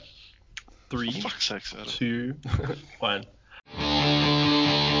3, For fuck's sake, Adam. 2, 1.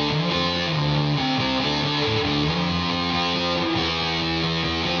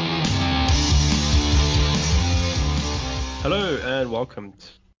 Hello and welcome.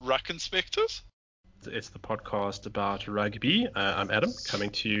 Ruck Inspectors? It's the podcast about rugby. I'm Adam,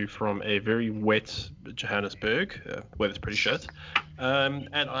 coming to you from a very wet Johannesburg. Weather's pretty shit. And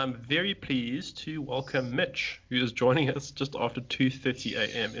I'm very pleased to welcome Mitch, who is joining us just after 2:30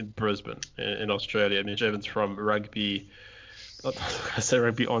 a.m. in Brisbane, in Australia. Mitch Evans from Rugby, I say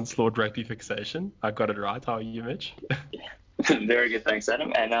Rugby Onslaught, Rugby Fixation. I got it right. How are you, Mitch? Very good, thanks,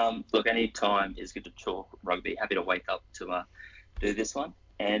 Adam. And look, any time is good to talk rugby. Happy to wake up to do this one.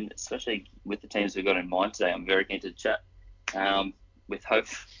 And especially with the teams we've got in mind today, I'm very keen to chat with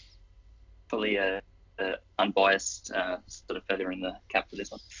hopefully a unbiased sort of feather in the cap for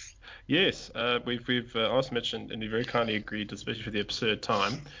this one. Yes, we've asked Mitch and he very kindly agreed, especially for the absurd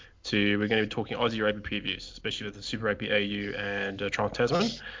time, we're going to be talking Aussie rugby previews, especially with the Super Rugby AU and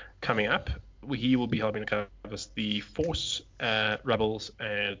Trans-Tasman coming up. He will be helping to cover the Force, Rebels,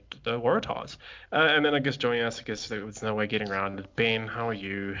 and the Waratahs. And then I guess joining us, there's no way getting around it. Ben, how are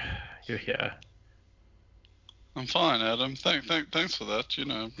you? You're here. I'm fine, Adam. Thanks for that. You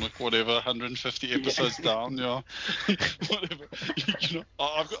know, like whatever, 150 episodes down, yeah. Whatever. You know,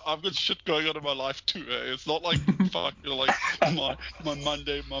 I've got shit going on in my life too. Eh? It's not like fuck. You know, like my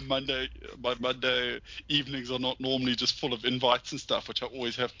Monday evenings are not normally just full of invites and stuff, which I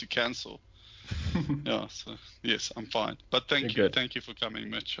always have to cancel. Yeah. So yes, I'm fine. But thank you for coming,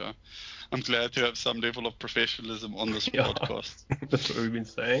 Mitch. I'm glad to have some level of professionalism on this podcast. That's what we've been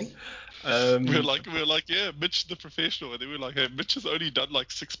saying. We're like, yeah, Mitch the professional, and then we're like, hey, Mitch has only done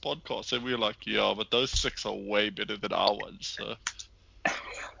like 6 podcasts, and we're like, yeah, but those 6 are way better than our ones. So.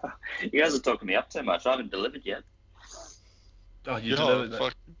 You guys are talking me up too much. I haven't delivered yet. Oh, you delivered that?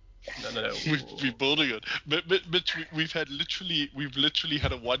 Fuck. No. We're building it. Mitch, we've literally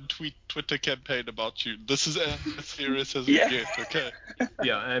had a one-tweet Twitter campaign about you. This is as serious as we get, okay?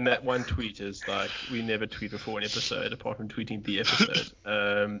 Yeah, and that one tweet is like, we never tweet before an episode, apart from tweeting the episode.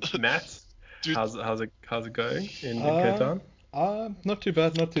 Matt, dude, how's it going in Cape Town? Not too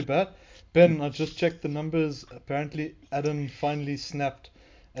bad. Ben, I just checked the numbers. Apparently, Adam finally snapped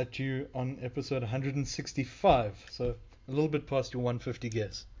at you on episode 165, so a little bit past your 150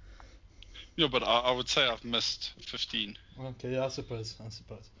 guess. Yeah, but I would say I've missed 15. Okay, yeah, I suppose.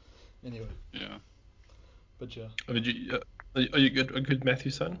 Anyway. Yeah. But yeah. Are you good? A good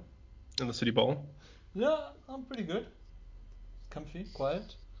Matthew son in the City Bowl? Yeah, I'm pretty good. Comfy,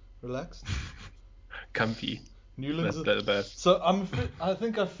 quiet, relaxed. Comfy. Newlands. That's the best. So I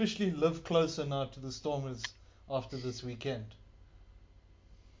think I officially live closer now to the Stormers after this weekend.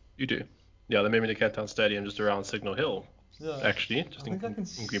 You do. Yeah, they're moving to Cape Town Stadium just around Signal Hill. Yeah. Actually, just in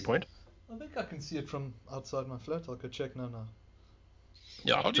Greenpoint. I think I can see it from outside my flat. I'll go check now.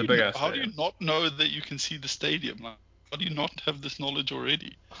 Yeah, how do you not know that you can see the stadium? Like, how do you not have this knowledge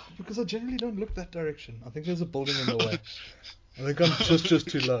already? Because I generally don't look that direction. I think there's a building in the way. I think I'm just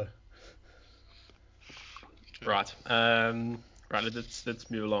too low. Right. Right. Let's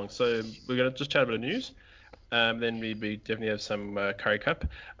move along. So we're gonna just chat about the news. Then we definitely have some Curry Cup.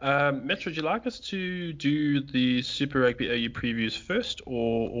 Mitch, would you like us to do the Super Rugby AU previews first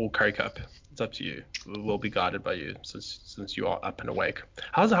or Curry Cup? It's up to you. We'll be guided by you since you are up and awake.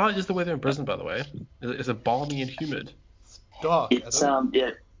 How is the weather in Brisbane, by the way? Is it balmy and humid? It's dark. It's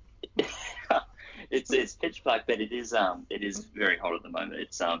it's pitch black, but it is very hot at the moment.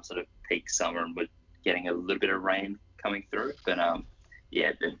 It's sort of peak summer, and we're getting a little bit of rain coming through. But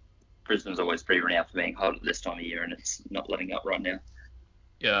Brisbane's always pretty renowned for being hot at this time of year, and it's not letting up right now.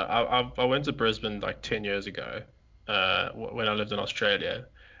 Yeah, I went to Brisbane like 10 years ago when I lived in Australia.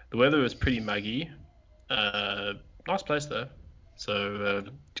 The weather was pretty muggy. Nice place though. So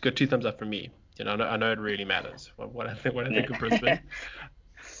it's got 2 thumbs up from me. You know, I know it really matters what I think of Brisbane.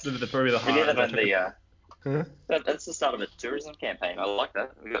 Probably the high. That's the start of a tourism campaign. I like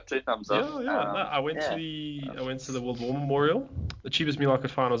that. We got 2 thumbs up. Yeah. I went to the World War Memorial. The cheapest meal I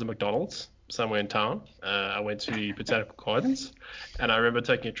could find was at McDonald's somewhere in town. I went to Botanical Gardens, and I remember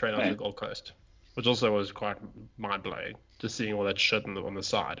taking a train out to the Gold Coast, which also was quite mind blowing. Just seeing all that shit on the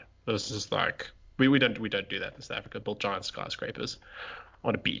side. It was just like we don't do that in South Africa. Built giant skyscrapers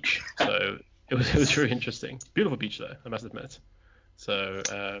on a beach, so it was very interesting. Beautiful beach though, I must admit. So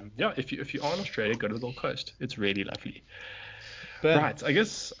if you are in Australia, go to the Gold Coast. It's really lovely. Ben, Right, I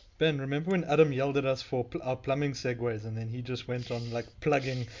guess. Ben, remember when Adam yelled at us for our plumbing segues, and then he just went on like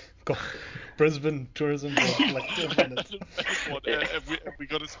plugging Brisbane Tourism Board for like 10 minutes? Have we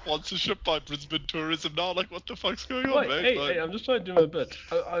got a sponsorship by Brisbane Tourism now? Like, what the fuck's going on, Wait, mate? hey, I'm just trying to do my bit.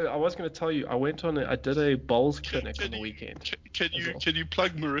 I was going to tell you, I did a bowls clinic on the weekend. Can you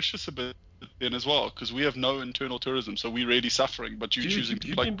plug Mauritius a bit then as well? Because we have no internal tourism, so we're really suffering. But you're choosing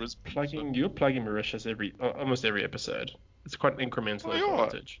to plug Brisbane. You're plugging Mauritius almost every episode. It's quite an incremental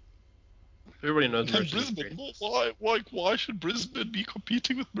advantage. Everybody knows Mauritius. Brisbane. Why should Brisbane be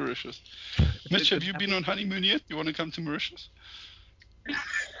competing with Mauritius? Mitch, have you been on honeymoon yet? You want to come to Mauritius?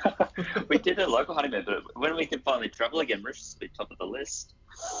 We did a local honeymoon, but when we can finally travel again, Mauritius will be top of the list.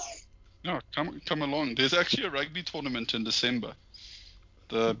 No, come along. There's actually a rugby tournament in December.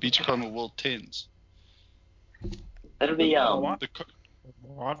 The Beachcomber World Tens. That'll be My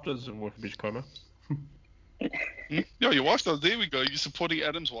wife doesn't work for Beachcomber. Yeah, your wife does. There we go. You're supporting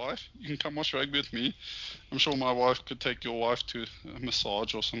Adam's wife. You can come watch rugby with me. I'm sure my wife could take your wife to a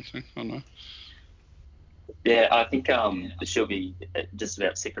massage or something. I don't know. Yeah, I think she'll be just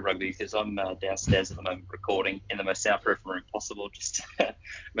about sick of rugby because I'm downstairs at the moment recording in the most soundproof room possible just to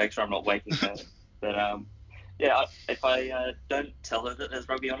make sure I'm not waking her. But yeah, if I don't tell her that there's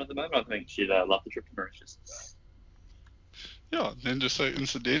rugby on at the moment, I think she'd love the trip to Mauritius. Yeah, then just say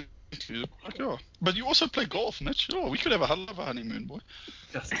incidentally. Like, oh. But you also play golf, Mitch. Oh, we could have a hell of a honeymoon, boy.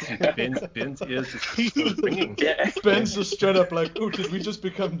 Yes, Ben's ears just ringing. Yeah. Ben's just straight up like, oh, did we just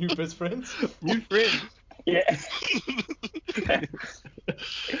become new best friends? New friends. Yeah.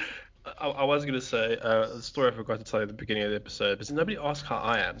 I was going to say the story I forgot to tell you at the beginning of the episode, but nobody asked how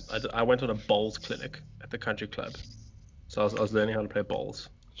I am. I went on a bowls clinic at the country club, so I was learning how to play bowls.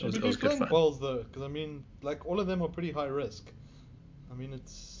 Should we It be was good playing fun. bowls though? Because I mean, like all of them are pretty high risk. I mean,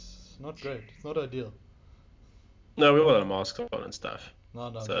 it's not great. It's not ideal. No, we all had masks on and stuff.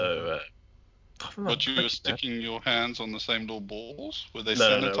 No. So, But you were sticking your hands on the same little balls? Were they No.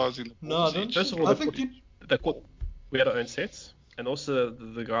 sanitizing the No, balls? I don't. First of all, I think we had our own sets, and also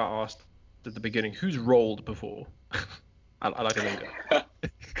the guy asked at the beginning, "Who's rolled before?" I like a lingo.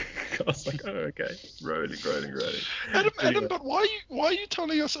 I was like, "Oh, okay, rolling." Adam, but why are you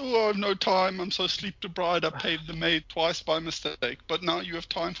telling us? Oh, I have no time. I'm so sleep deprived. I paved the maid twice by mistake. But now you have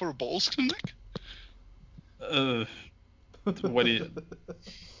time for a bowls clinic? What do you?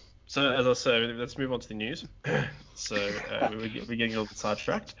 So as I say, let's move on to the news. So we're getting a little bit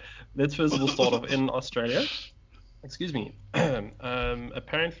sidetracked. Let's first of all start off in Australia. Excuse me.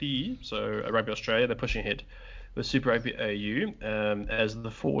 Apparently, so Rugby Australia, they're pushing ahead with Super Rugby AU as the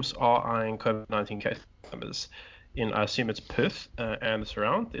Force are eyeing COVID-19 case numbers in, I assume it's Perth and the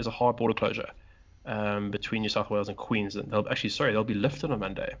surround. There's a hard border closure between New South Wales and Queensland. They'll be lifted on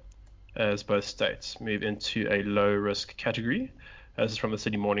Monday as both states move into a low-risk category. This is from the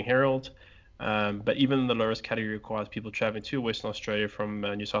Sydney Morning Herald. But even the low-risk category requires people travelling to Western Australia from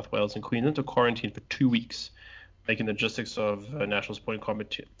New South Wales and Queensland to quarantine for 2 weeks, making the logistics of national sporting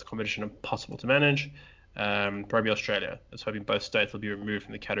competition impossible to manage. Rugby Australia is hoping both states will be removed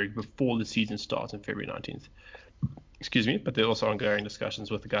from the category before the season starts on February 19th. Excuse me, but there are also ongoing discussions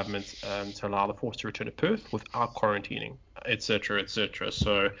with the government to allow the Force to return to Perth without quarantining, etc., etc.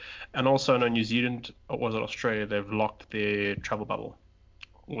 So, and also I know New Zealand, or was it Australia, they've locked their travel bubble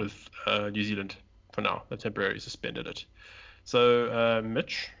with New Zealand for now. They temporarily suspended it. So,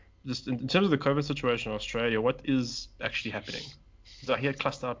 Mitch, just in terms of the COVID situation in Australia, what is actually happening? So I hear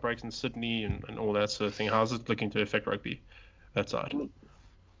cluster outbreaks in Sydney and all that sort of thing. How's it looking to affect rugby, that side?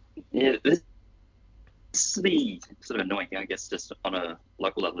 Yeah, this is the sort of annoying thing, I guess, just on a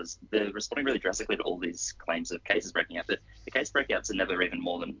local level, is they're responding really drastically to all these claims of cases breaking out. The case breakouts are never even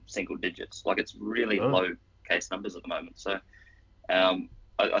more than single digits. Like, it's really low case numbers at the moment. So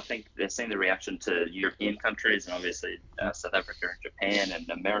I think they're seeing the reaction to European countries and obviously South Africa and Japan and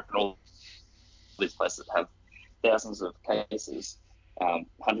America and all these places that have thousands of cases,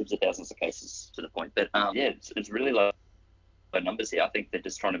 hundreds of thousands of cases to the point. But yeah, it's really low numbers here. I think they're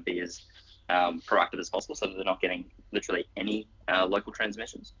just trying to be as proactive as possible so that they're not getting literally any local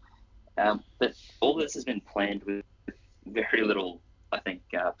transmissions. But all this has been planned with very little, I think,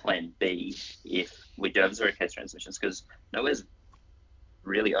 plan B if we do have zero case transmissions, because nowhere's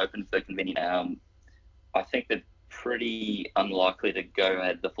really open for convenient. I think they're pretty unlikely to go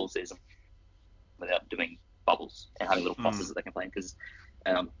at the full season without doing bubbles and having little clusters that they can play in, because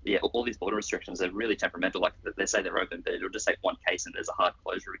yeah, all these border restrictions are really temperamental. Like, they say they're open, but it'll just take one case and there's a hard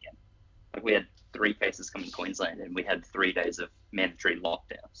closure again. Like, we had 3 cases come in Queensland and we had 3 days of mandatory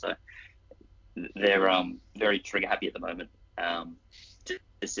lockdown. So they're very trigger happy at the moment.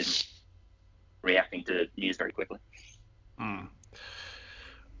 Just in reacting to news very quickly.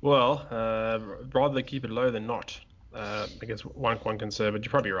 Well, rather keep it low than not. I guess one can say, but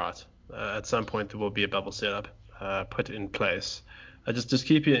you're probably right. At some point, there will be a bubble setup put in place. Just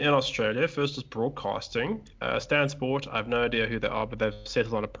keep it in Australia. First is broadcasting. Stan Sport, I have no idea who they are, but they've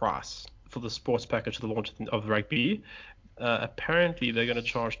settled on a price for the sports package for the launch of rugby. Apparently, they're going to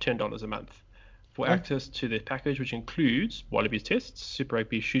charge $10 a month for access to their package, which includes Wallabies Tests, Super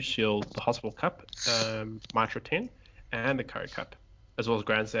Rugby, Shoot Shield, the Hospital Cup, Mitra 10, and the Currie Cup, as well as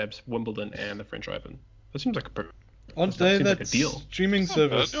Grand Slams, Wimbledon, and the French Open. That seems like Aren't they seems that like a deal. streaming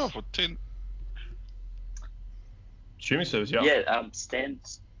service? Yeah, for 10. Streaming service, yeah. Yeah,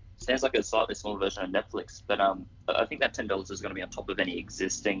 Stan's like a slightly smaller version of Netflix, but I think that $10 is going to be on top of any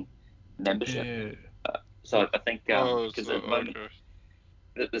existing membership. Yeah. So I think because So, at the moment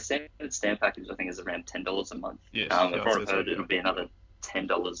okay. the standard Stan package I think is around $10 a month. Yes, I've yeah, heard so, it'll be another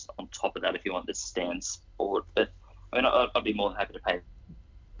 $10 on top of that if you want this Stan Sport. But I mean, I'd be more than happy to pay.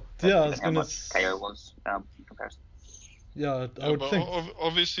 Yeah, I was given how gonna. much KO was in comparison. Yeah, I would think.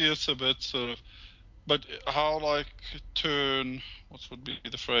 Obviously, it's a bit sort of. But how what would be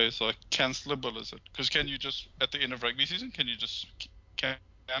the phrase, like cancelable is it? Because can you just, at the end of rugby season, can you just can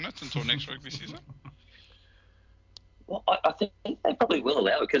it until next rugby season? Well, I think they probably will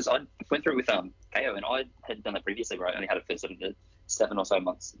allow it because I went through with KO and I had done that previously where I only had it for sort of the 7 or so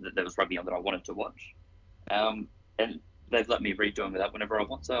months that there was rugby on that I wanted to watch. And they've let me rejoin with that whenever I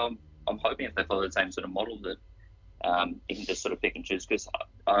want. So I'm hoping if they follow the same sort of model that you can just sort of pick and choose because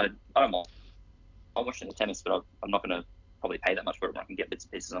I don't mind. I'm watching the tennis, but I'm not going to probably pay that much for it when I can get bits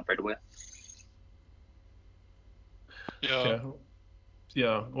and pieces on free to wear. Yeah.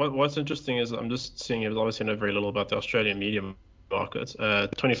 Yeah. What's interesting is I'm just seeing it. Obviously, know very little about the Australian media market.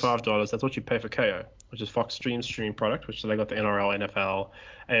 $25. That's what you pay for KO, which is Fox streaming product, which they got the NRL, NFL,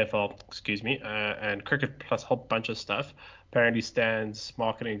 AFL, and cricket plus a whole bunch of stuff. Apparently, Stan's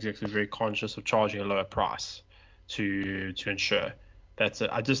marketing executive very conscious of charging a lower price to ensure. That's it.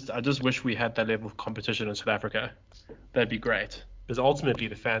 I just wish we had that level of competition in South Africa. That'd be great because ultimately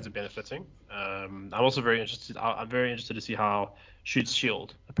the fans are benefiting. I'm also very interested. I'm very interested to see how Shoot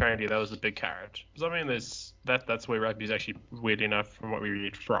Shield. Apparently that was the big carrot. Because I mean, that's where rugby is actually weird enough from what we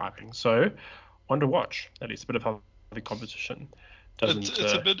read thriving. So one to watch. At least a bit of healthy competition.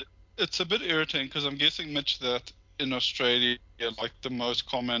 It's a bit irritating because I'm guessing, Mitch, that in Australia, like the most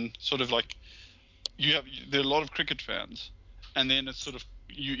common sort of like there are a lot of cricket fans. And then it's sort of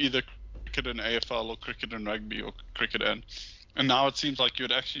you either cricket and AFL or cricket and rugby or cricket and now it seems like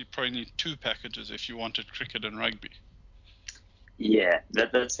you'd actually probably need 2 packages if you wanted cricket and rugby. Yeah,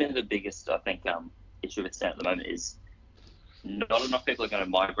 that's been the biggest, I think, issue with Stan at the moment is not enough people are going to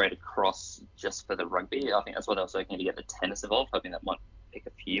migrate across just for the rugby. I think that's what I was looking to get the tennis involved, hoping that might pick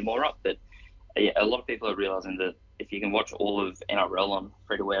a few more up. But yeah, a lot of people are realizing that if you can watch all of NRL on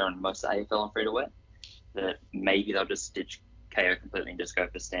free-to-wear and most AFL on free-to-wear, that maybe they'll just ditch KO completely and just go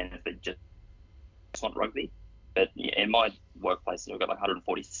for Stan if they just want rugby. But in my workplace, we've got like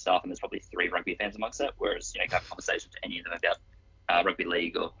 140 staff and there's probably 3 rugby fans amongst that, whereas you can have a conversation to any of them about rugby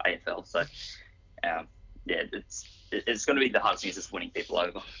league or AFL. So yeah, it's going to be the hardest thing is just winning people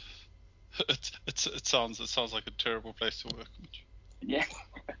over. It sounds like a terrible place to work. Yeah.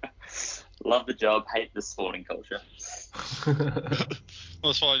 Love the job, hate the sporting culture.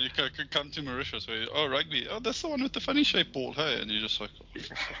 That's why you could come to Mauritius where, rugby, that's the one with the funny shaped ball, hey? And you're just like,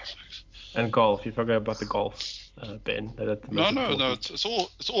 for fuck's sake. And golf, you forgot about the golf, Ben. That's the most important.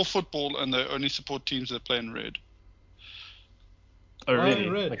 It's all football, and they only support teams that play in red. Oh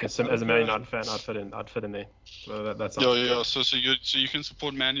really? Like as a Man United fan, I'd fit in there. So that's yeah. So you can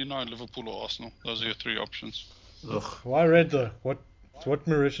support Man United, Liverpool, or Arsenal. Those are your 3 options. Ugh. Why red though? What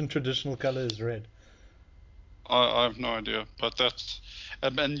Mauritian traditional color is red? I have no idea, but that's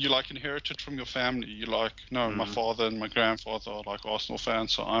and you like inherit it from your family. You like my father and my grandfather are like Arsenal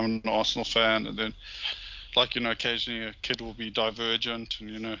fans, so I'm an Arsenal fan, and then like occasionally a kid will be divergent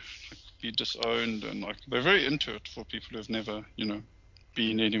and like be disowned, and like they're very into it for people who've never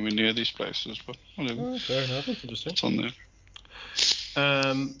been anywhere near these places. But whatever. Oh, fair enough. That's interesting. It's on there.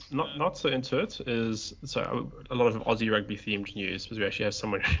 Not so into it is a lot of Aussie rugby themed news because we actually have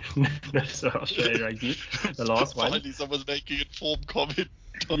someone who knows about Australian rugby. The last one. Finally, someone's making informed comment.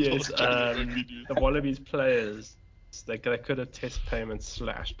 Yes, the Wallabies players they could have test payments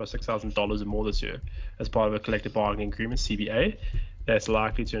slashed by $6,000 or more this year as part of a collective bargaining agreement (CBA). That's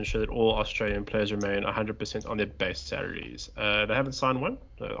likely to ensure that all Australian players remain 100% on their base salaries. They haven't signed one,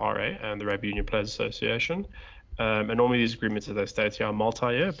 the RA and the Rugby Union Players Association. And normally these agreements, as they state here, are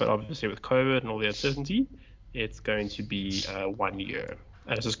multi-year, but obviously with COVID and all the uncertainty, it's going to be 1 year.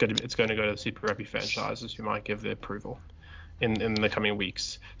 And it's going to go to the Super Rugby franchises who might give their approval. in the coming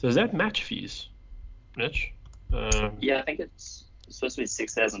weeks. So is that match fees, Mitch? Yeah, I think it's supposed to be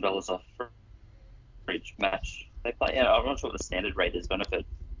 $6,000 off for each match they play. Yeah, I'm not sure what the standard rate is, but for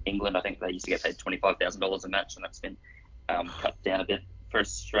England, I think they used to get paid $25,000 a match, and that's been cut down a bit. For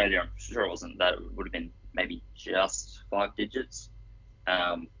Australia, I'm sure it wasn't that. It would have been maybe just 5 digits.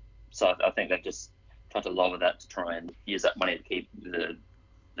 So I think they've just tried to lower that to try and use that money to keep the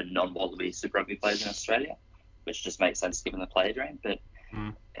non-Wallaby Super Rugby players in Australia, which just makes sense given the player drain. But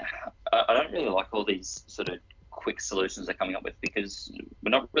I don't really like all these sort of quick solutions they're coming up with, because we're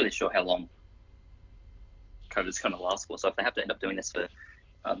not really sure how long COVID's going to last for. So if they have to end up doing this for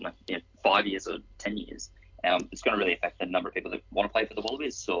 5 years or 10 years, it's going to really affect the number of people that want to play for the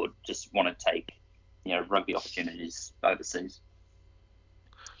Wallabies or just want to take rugby opportunities overseas.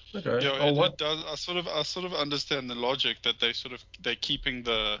 Okay. Yeah, it does. I sort of understand the logic that they're keeping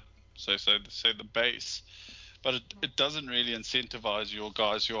the say the base, but it doesn't really incentivize your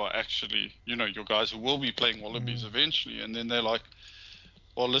guys who are actually your guys who will be playing Wallabies eventually, and then they're like,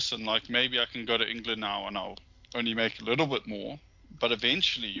 well, listen, like maybe I can go to England now and I'll only make a little bit more, but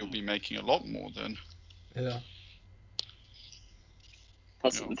eventually you'll be making a lot more then. Yeah.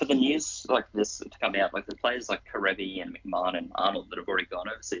 Plus, for the news like this to come out, like the players like Karevi and McMahon and Arnold that have already gone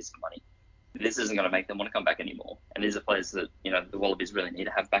overseas for money, this isn't going to make them want to come back anymore. And these are players that the Wallabies really need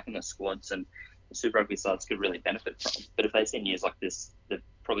to have back in their squads, and the Super Rugby sides could really benefit from. But if they see news like this, they're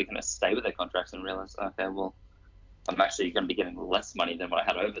probably going to stay with their contracts and realise, okay, well, I'm actually going to be getting less money than what I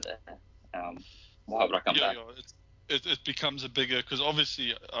had over there. Why would I come back? Yeah, it becomes a bigger, because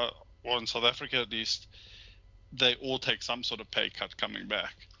obviously, in South Africa at least, they all take some sort of pay cut coming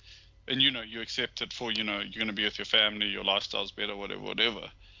back. And, you accept it for, you're going to be with your family, your lifestyle's better,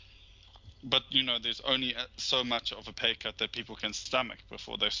 whatever. But, there's only so much of a pay cut that people can stomach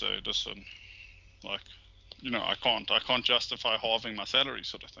before they say, listen, like, I can't justify halving my salary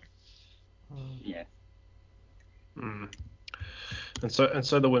sort of thing. Yeah. And so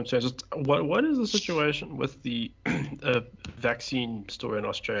the Wimps, what is the situation with the vaccine story in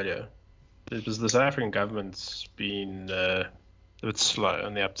Australia? Because the South African government's been a bit slow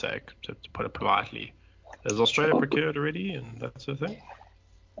on the uptake, to put it politely. Has Australia procured already and that sort of thing?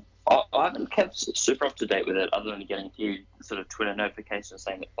 I haven't kept super up to date with it, other than getting a few sort of Twitter notifications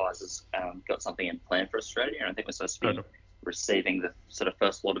saying that Pfizer's got something in plan for Australia, and I think we're supposed to be receiving the sort of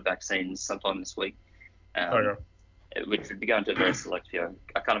first lot of vaccines sometime this week, which would be going to a very select few.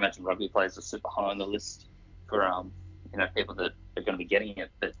 I can't imagine rugby players are super high on the list for people that are going to be getting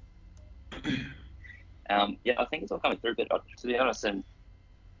it, but I think it's all coming through. But to be honest, and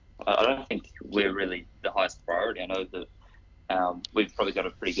I don't think we're really the highest priority. I know that we've probably got a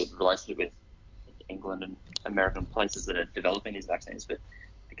pretty good relationship with England and American places that are developing these vaccines, but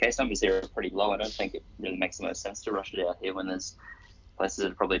the case numbers here are pretty low. I don't think it really makes the most sense to rush it out here when there's places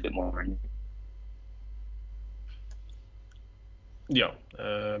that are probably a bit more in.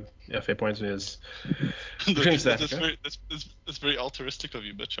 Fair point is. That's very altruistic of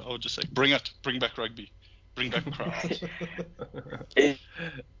you, Mitch. I would just say, bring back rugby, bring back crowds. If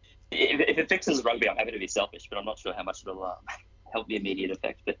it fixes rugby, I'm happy to be selfish, but I'm not sure how much it'll help the immediate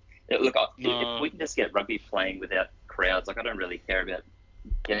effect. But look, if we can just get rugby playing without crowds, like I don't really care about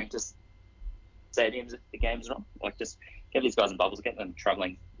getting to stadiums if the game's on. Like just get these guys in bubbles, get them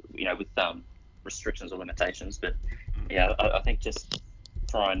travelling, with restrictions or limitations. But I think just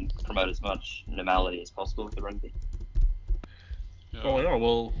try and promote as much normality as possible with the rugby.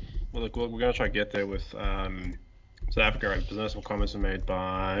 Look, we're going to try to get there with South Africa. Right? There's some comments were made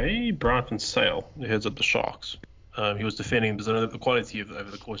by Brian van Sale, who heads up the Sharks. He was defending the quality over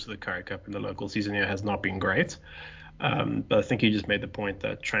the course of the Currie Cup in the local season here has not been great. But I think he just made the point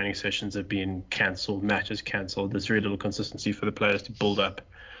that training sessions have been cancelled, matches cancelled. There's very little consistency for the players to build up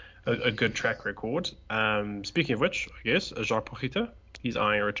a good track record. Speaking of which, I guess, Jacques Pochita, he's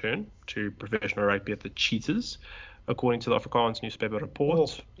eyeing a return to professional rugby at the Cheetahs. According to the Afrikaans newspaper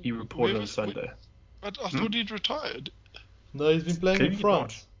report, he reported on Sunday. But I thought he'd retired. No, he's been playing in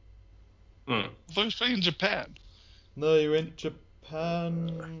France. I thought he was playing in Japan. No, he went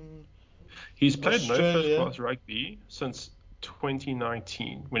Japan. He's played no first-class rugby since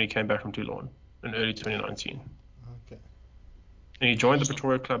 2019 when he came back from Toulon in early 2019. Okay. And he joined the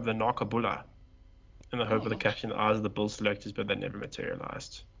Pretoria club, the Nakabula, in the hope of catching the eyes of the Bulls selectors, but that never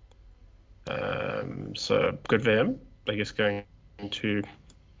materialised. So good for him, I guess, going into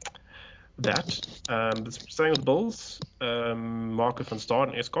that. Staying with the Bulls, Marco van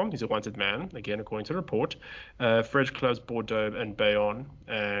Staden, Eskom, he's a wanted man, again, according to the report. French clubs Bordeaux and Bayonne,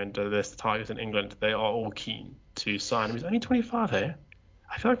 and there's the Tigers in England, they are all keen to sign him. He's only 25, hey?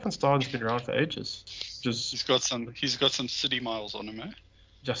 I feel like Van Staden's been around for ages. Just He's got some city miles on him, eh?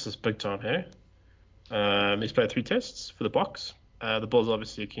 just as big time here. He's played 3 tests for the Box. The Bulls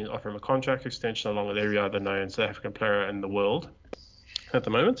obviously can offer him a contract extension along with every other known South African player in the world at the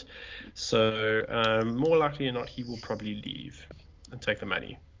moment. So more likely than not, he will probably leave and take the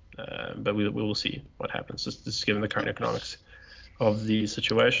money. But we will see what happens, just given the current economics of the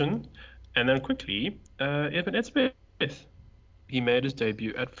situation. And then quickly, Evan Etzebeth. He made his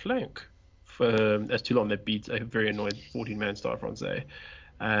debut at flank as Toulon. They beat a very annoyed 14-man Stade Francais.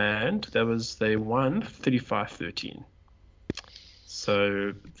 And they won 35-13.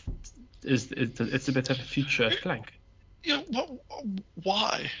 So it's a bit of a future at flank. Yeah,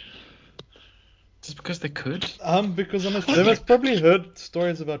 why? Just because they could? Because they must probably heard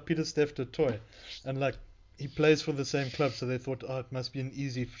stories about Pieter-Steph du Toit, and like he plays for the same club, so they thought, oh, it must be an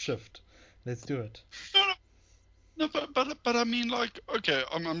easy shift. Let's do it. No, but I mean, like, okay,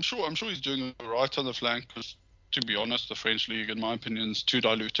 I'm sure he's doing all right on the flank. Because to be honest, the French league, in my opinion, is too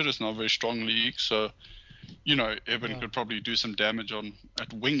diluted. It's not a very strong league, so Evan could probably do some damage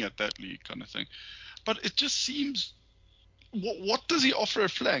at wing at that league kind of thing. But it just seems, what does he offer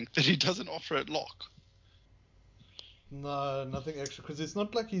at flank that he doesn't offer at lock? No, nothing extra, because it's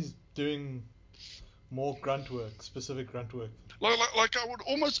not like he's doing more specific grunt work. Like it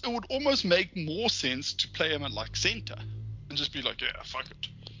would almost make more sense to play him at like center and just be like, yeah, fuck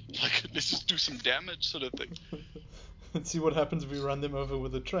it, like let's just do some damage sort of thing. And see what happens if we run them over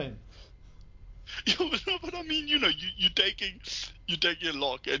with a train. But I mean, you're taking a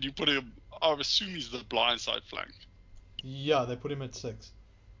lock and you put him. I assume he's the blindside flank. Yeah, they put him at 6.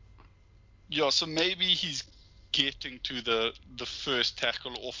 Yeah, so maybe he's getting to the first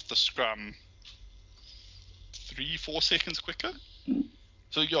tackle off the scrum 3-4 seconds quicker.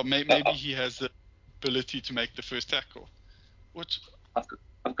 So yeah, maybe he has the ability to make the first tackle. Which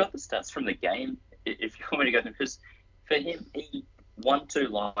I've got the stats from the game. If you want me to go, because for him, he won 2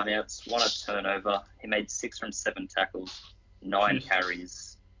 lineouts, 1 a turnover. He made 6 from 7 tackles, 9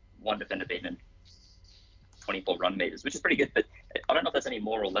 carries, 1 defender beaten, 24 run meters, which is pretty good. But I don't know if that's any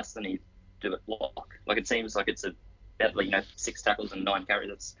more or less than he do at lock. Like it seems like it's about 6 tackles and 9 carries.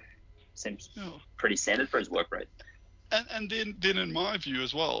 That seems pretty standard for his work rate. And then in my view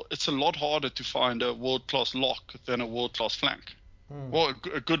as well, it's a lot harder to find a world-class lock than a world-class flank. Well,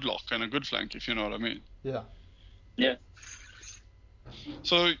 a good lock and a good flank, if you know what I mean. Yeah. Yeah.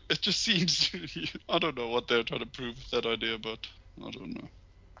 So it just seems, I don't know what they're trying to prove with that idea, but I don't know.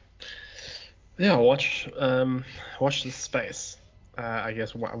 Yeah, watch the space. I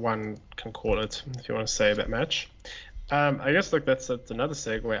guess one can call it, if you want to say that match. I guess that's another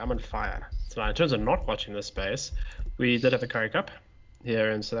segue. I'm on fire tonight. In terms of not watching this space, we did have the Currie Cup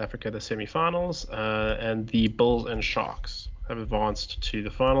here in South Africa, the semi-finals, and the Bulls and Sharks have advanced to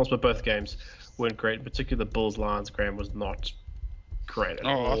the finals, but both games weren't great. In particular, the Bulls Lions game was not great at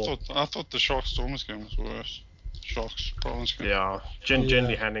all. I thought the Sharks Stormers game was worse. Sharks Province game. Yeah,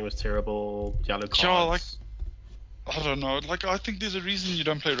 generally handling was terrible. Yellow cards. Yeah, I don't know. Like, I think there's a reason you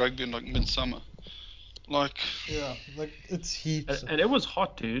don't play rugby in like midsummer. Like, yeah, like it's heat. And it was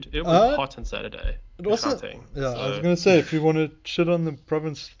hot, dude. It was hot on Saturday. It also, I was gonna say, if you want to shit on the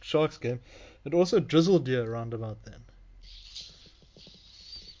Province Sharks game, it also drizzled here around about then.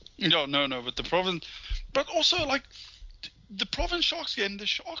 No, but the Province, but also like the Province Sharks game, the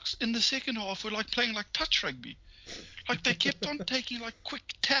Sharks in the second half were like playing like touch rugby. Like they kept on taking like quick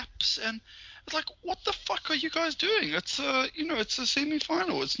taps, and it's like, what the fuck are you guys doing? It's it's a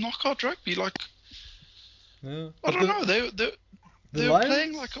semi-final. It's knockout rugby. Like, yeah, I don't know. They were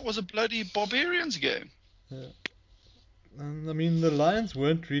playing like it was a bloody Barbarians game. Yeah. And I mean, the Lions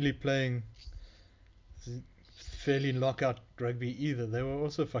weren't really playing fairly knockout rugby either. They were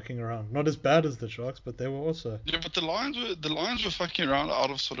also fucking around. Not as bad as the Sharks, but they were also. Yeah, but the Lions were fucking around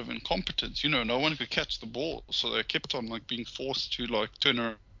out of sort of incompetence. No one could catch the ball, so they kept on like being forced to like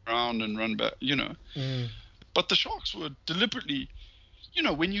turn around and run back. But the Sharks were deliberately,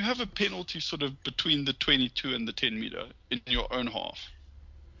 when you have a penalty sort of between the 22 and the 10 meter in your own half,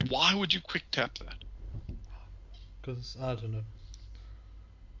 why would you quick tap that? Because I don't know.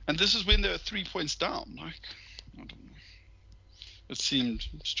 And this is when they're 3 points down. Like, I don't know. It seemed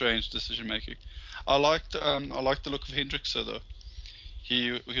strange decision making. I liked the look of Hendrickse though.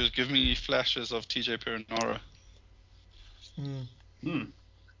 He was giving me flashes of TJ Perenara.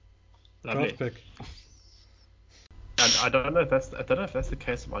 Lovely. Draft pick. And I don't know if that's the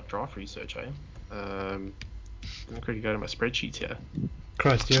case of my draft research, eh? I'm quickly go to my spreadsheet here.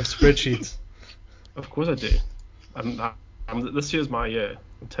 Christ, you have spreadsheets. Of course I do. This year's my year.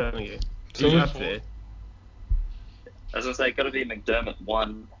 I'm telling you. So up there. As I say, got to be McDermott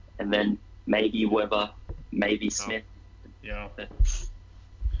 1, and then maybe Webber, maybe Smith. Yeah.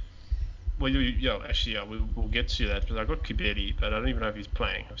 Well, we'll get to that. But I got Kibeti, but I don't even know if he's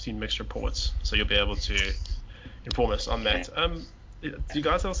playing. I've seen mixed reports, so you'll be able to inform us on that. Do you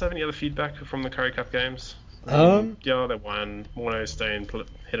guys else have any other feedback from the Curry Cup games? Yeah, they won. Morno Stain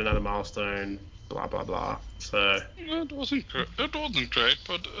hit another milestone. Blah blah blah. So it wasn't great. It wasn't great,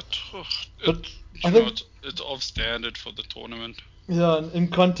 but it's of standard for the tournament. Yeah, in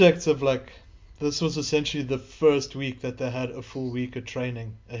context of like, this was essentially the first week that they had a full week of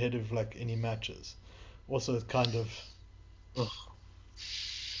training ahead of like any matches. Also, it kind of,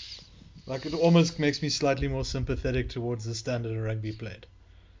 like, it almost makes me slightly more sympathetic towards the standard of rugby played.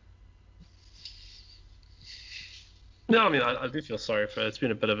 No, I mean, I do feel sorry for it. It's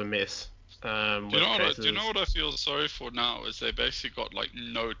been a bit of a mess. Do you know what I feel sorry for now? Is they basically got like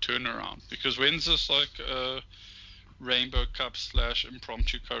no turnaround. Because when's this like Rainbow Cup /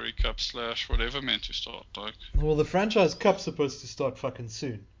 Impromptu Curry Cup / whatever meant to start? Like, well, the Franchise Cup's supposed to start fucking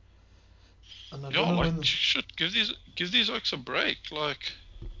soon. And I don't know when shit, give these oaks a break. Like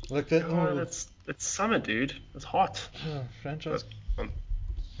it's summer, dude. It's hot. Franchise. But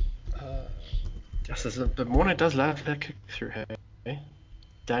Morno does love that kick through, hey?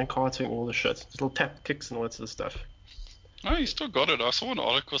 Dan Carting, all the shit. Just little tap kicks and all that sort of stuff. Oh, he still got it. I saw an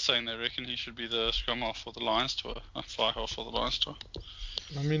article saying they reckon he should be the scrum half for the Lions tour. Fly half for the Lions tour.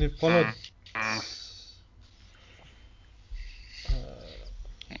 I mean, if Pollard... I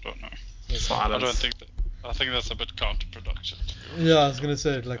don't know. Silence. I think that's a bit counterproductive. Yeah, I was going to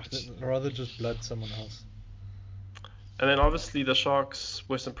say, like, rather just blood someone else. And then obviously the Sharks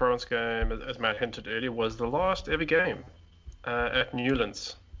Western Province game, as Matt hinted earlier, was the last ever game at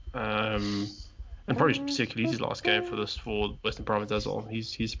Newlands. And probably particularly his last game for Western Province as well.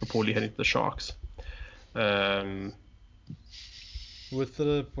 He's reportedly heading to the Sharks. I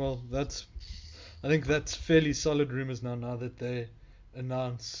think that's fairly solid rumors now that the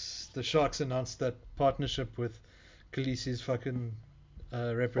Sharks announced that partnership with Khaleesi's fucking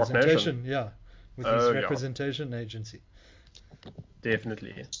representation. Yeah, with his representation agency.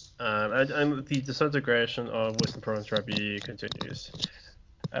 Definitely. And the disintegration of Western Province rugby continues.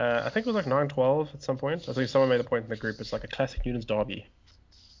 I think it was like 9-12 at some point. I think someone made a point in the group. It's like a classic Newlands derby.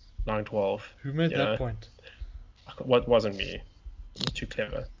 9-12. Who made that point? What wasn't me? It was too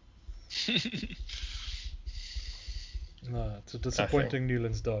clever. No, it's a disappointing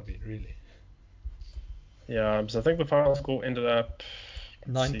Newlands derby, really. Yeah, so I think the final score ended up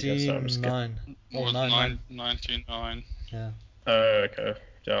 99. Was 99. Yeah. Okay.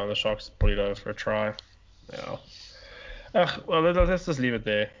 Yeah, the Sharks bullied over for a try. Yeah. Well, let's just leave it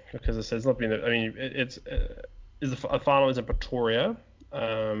there because it's not been. I mean, the final is in Pretoria.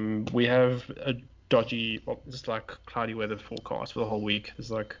 We have a dodgy, just like cloudy weather forecast for the whole week.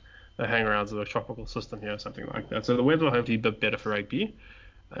 There's like a hangarounds of a tropical system here or something like that. So the weather will hopefully be a bit better for rugby,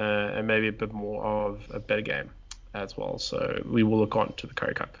 and maybe a bit more of a better game as well. So we will look on to the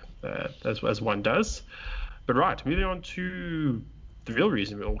Curry Cup as one does. But right, moving on to the real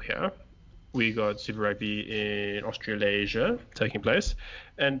reason we're all here. We got Super Rugby in Australasia taking place.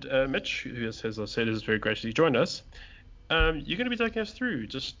 And Mitch, who as I said, is very graciously joined us. You're going to be taking us through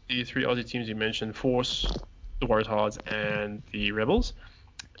just the three Aussie teams you mentioned, Force, the Waratahs, and the Rebels.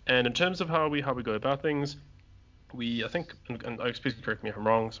 And in terms of how we go about things, I think, and please correct me if I'm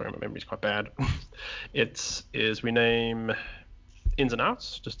wrong, sorry, my memory's quite bad. We name ins and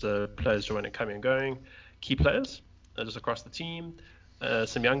outs, just players joining, coming and going, key players just across the team,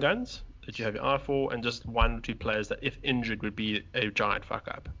 some young guns that you have your eye for, and just 1 or 2 players that, if injured, would be a giant fuck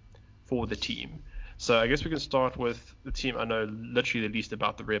up for the team. So I guess we can start with the team I know literally the least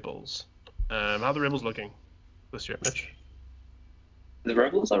about, the Rebels. How are the Rebels looking this year, Mitch? The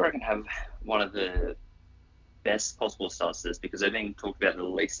Rebels, I reckon, have one of the best possible starts to this because they're being talked about the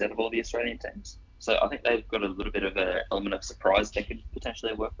least out of all the Australian teams. So I think they've got a little bit of an element of surprise they could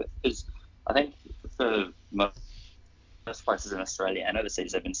potentially work with, because I think for most places in Australia and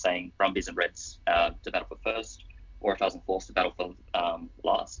overseas, they've been saying Brumbies and Reds to battle for first, Waratahs and Force to battle for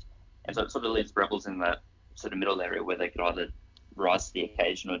last. And so it sort of leaves Rebels in that sort of middle area where they could either rise to the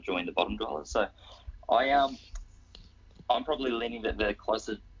occasion or join the bottom dwellers. So I'm probably leaning that they're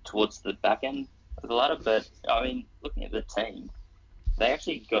closer towards the back end of the ladder. But, I mean, looking at the team, they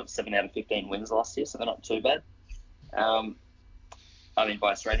actually got 7 out of 15 wins last year, so they're not too bad. I mean,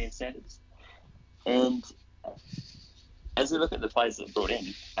 by Australian standards. And as we look at the players that brought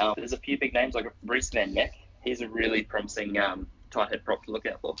in, there's a few big names like Reece Van Neck. He's a really promising tight head prop to look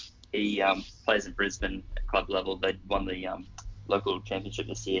out for. He plays in Brisbane at club level. They won the local championship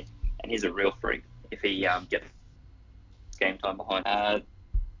this year, and he's a real freak if he gets game time behind.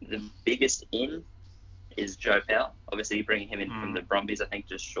 The biggest in is Joe Powell. Obviously, bringing him in from the Brumbies, I think,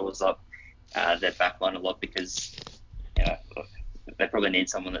 just shores up their backline a lot because they probably need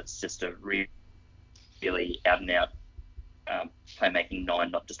someone that's just a really out and out playmaking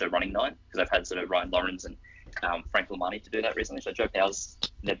 9, not just a running 9, because they've had sort of Ryan Lawrence and Frank Lamani to do that recently. So Joe Powell's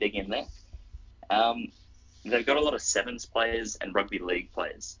their big in there. They've got a lot of sevens players and rugby league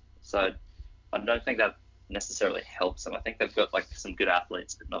players, so I don't think that necessarily helps them. I think they've got like some good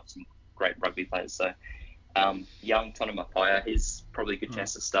athletes, but not some great rugby players. So young Tonu Mapaia, he's probably a good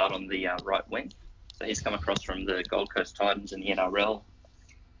chance to start on the right wing. So he's come across from the Gold Coast Titans in the NRL.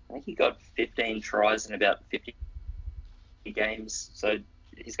 I think he got 15 tries in about 50 games, so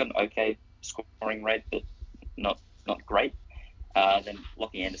he's got an okay scoring rate, but not great. Then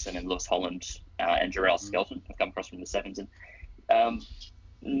Lockie Anderson and Lewis Holland and Jarrell Skelton have come across from the sevens, and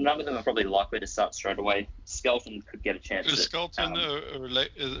none of them are probably likely to start straight away. Skelton could get a chance. Is Skelton a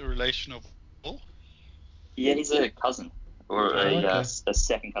relation of Paul? Yeah, he's a cousin or a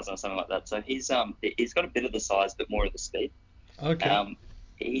second cousin or something like that. So he's got a bit of the size, but more of the speed. Okay.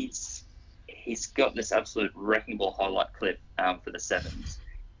 He's got this absolute wrecking ball highlight clip for the sevens,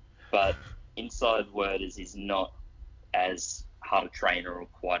 but inside word is he's not as hard a trainer or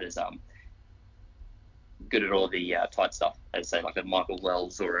quite as good at all the tight stuff as say like a Michael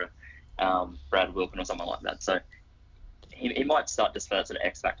Wells or a Brad Wilkin or someone like that. So he might start just for that sort of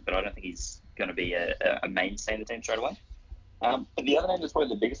X factor, but I don't think he's going to be a mainstay in the team straight away. But the other name that's probably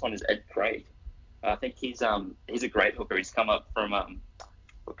the biggest one is Ed Craig. I think he's a great hooker. He's come down from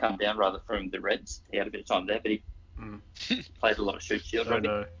the Reds. He had a bit of time there, but he played a lot of shoot shield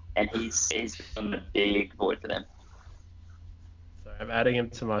rugby, and he's on a big void for them. Sorry, I'm adding him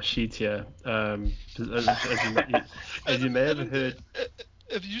to my sheet here. As you may have heard.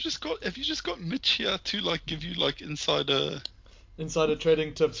 Have you just got Mitch here to like give you like insider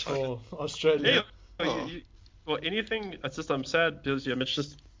trading tips for Australia? Well, anything. It's just I'm sad because Mitch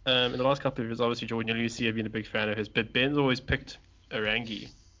just in the last couple of years, obviously Jordan Lucy have been a big fan of his, but Ben's always picked Arangi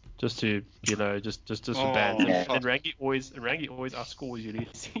just to just for bands. And Rangi always outscores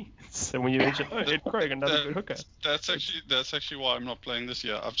Ulysses. So when you mention Ed Craig, another good hooker. That's actually why I'm not playing this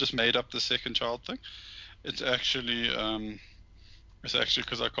year. I've just made up the second child thing. It's actually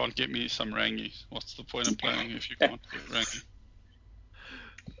because I can't get me some Rangi. What's the point of playing if you can't get Rangi?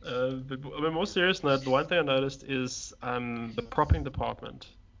 But more serious note, the one thing I noticed is the propping department.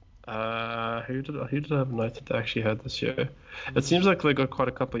 Who did I have noted that actually had this year? It seems like they got quite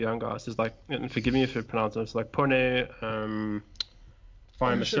a couple of young guys. There's like, and forgive me if I pronounce it, it's like Pone,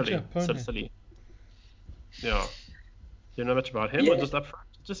 Famasili. Yeah. Do you know much about him? Yeah. Or just up front?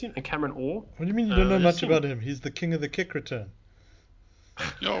 And Cameron Orr? What do you mean you don't know much about him? He's the king of the kick return.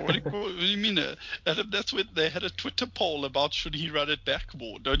 Yeah, what do you mean? Adam, that's when they had a Twitter poll about should he run it back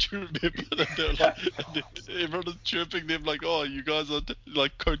more. Don't you remember that? They were like, everyone was chirping them like, oh, you guys are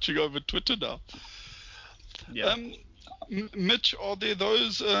like coaching over Twitter now. Yeah. Mitch, are there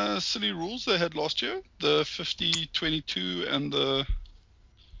those silly rules they had last year? The 50-22 and the...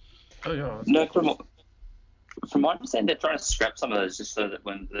 Oh, yeah. No, from my understanding, they're trying to scrap some of those just so that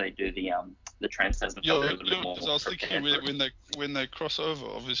when they do the transfers and stuff, they're a little bit more. I was thinking when they cross over,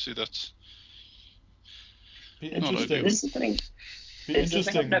 obviously that's be interesting. This is the thing. It's the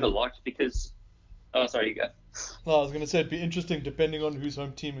thing I've never liked because. Oh, sorry, you go. No, I was going to say it'd be interesting depending on whose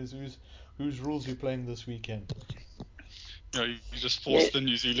home team is whose rules you're playing this weekend. Yeah, you just force the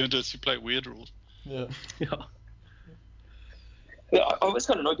New Zealanders to play weird rules. Yeah. Yeah, I always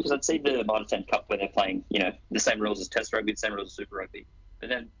got annoyed because I'd see the Mitre 10 Cup where they're playing, the same rules as Test Rugby, the same rules as Super Rugby. But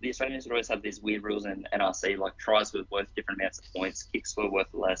then the Australians would always have these weird rules in NRC, like tries were worth different amounts of points, kicks were worth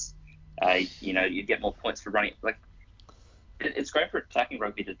less. You'd get more points for running. Like, it's great for attacking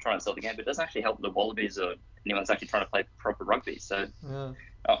rugby to try and sell the game, but it doesn't actually help the Wallabies or anyone that's actually trying to play proper rugby. So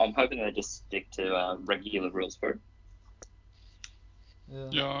I'm hoping they just stick to regular rules for it.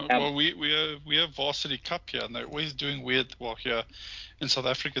 Yeah, well, we have Varsity Cup here, and they're always doing weird. Well, here in South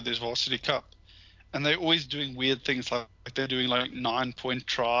Africa, there's Varsity Cup, and they're always doing weird things like they're doing like 9-point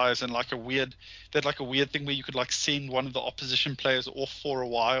tries and like a weird thing where you could like send one of the opposition players off for a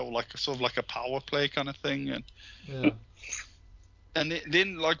while, like sort of like a power play kind of thing, and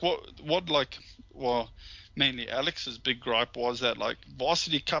then like mainly Alex's big gripe was that like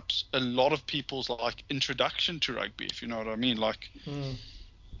Varsity Cup's a lot of people's like introduction to rugby, if you know what I mean, like.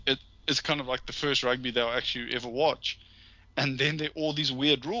 It's kind of like the first rugby they'll actually ever watch, and then there are all these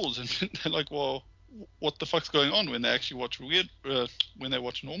weird rules, and they're like, well, what the fuck's going on when they actually watch when they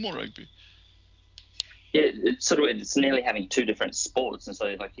watch normal rugby? Yeah, it's nearly having two different sports, and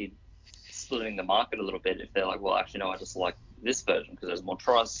so like you splitting the market a little bit if they're like, well, actually, no, I just like this version because there's more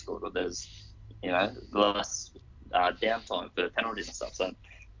tries scored or there's, less downtime for penalties and stuff. So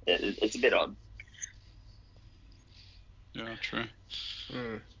it's a bit odd. Yeah, true.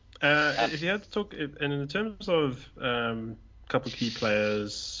 If you had to talk, and in terms of a couple of key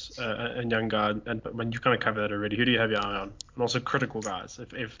players and young guys, and when you've kind of covered that already, who do you have your eye on? And also critical guys.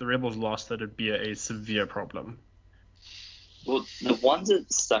 If the Rebels lost, that'd be a severe problem. Well, the ones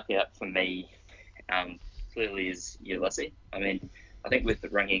that stuck out for me clearly is Ulysses. I mean, I think with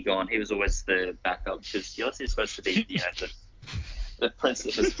Rangi gone, he was always the backup because Ulysses is supposed to be, the prince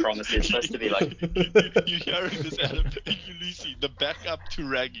that was promised. He's supposed to be like... You're hearing this, Adam. Ulysses, the backup to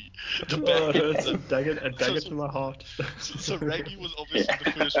Rangi. It daggers to my heart. So Rangi was obviously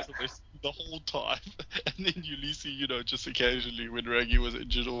the first choice the whole time. And then Ulysses, just occasionally when Rangi was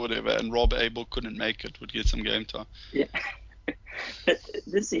injured or whatever, and Rob Abel couldn't make it, would get some game time. Yeah.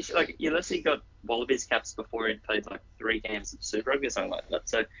 This issue, Ulysses got Wallabies caps before he'd played 3 games of Super Rugby or something like that.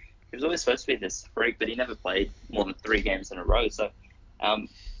 So he was always supposed to be this freak, but he never played more than 3 games in a row. So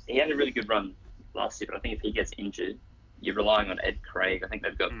he had a really good run last year, but I think if he gets injured, you're relying on Ed Craig. I think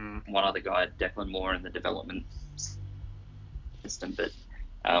they've got one other guy, Declan Moore, in the development system. But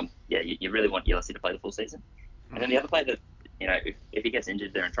you really want Ulysses to play the full season. And then the other player that, if he gets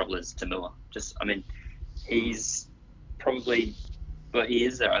injured, they're in trouble is Tamua. He's probably... But he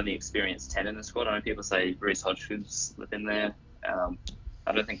is their only experienced 10 in the squad. I know people say Reece Hodge should slip in there.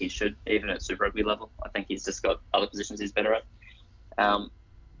 I don't think he should, even at Super Rugby level. I think he's just got other positions he's better at.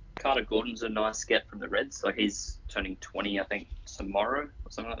 Carter Gordon's a nice get from the Reds. He's turning 20, I think, tomorrow or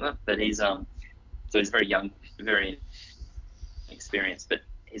something like that. But he's very young, very experienced, but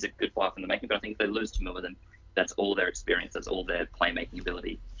he's a good player from the making. But I think if they lose to Miller, then that's all their experience, that's all their playmaking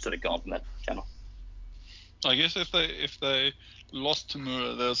ability sort of gone from that channel. I guess if they lost to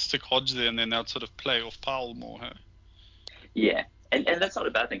Moore, they'll stick Hodge there and then they'll sort of play off Powell more, huh? Yeah, and that's not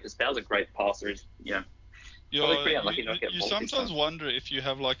a bad thing because Powell's a great passer. He's, probably pretty unlucky not to get you ball sometimes wonder if you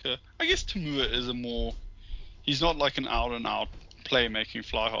have I guess Tamua is he's not like an out-and-out playmaking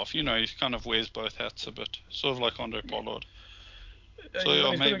fly half. He kind of wears both hats a bit, sort of like Andre Pollard.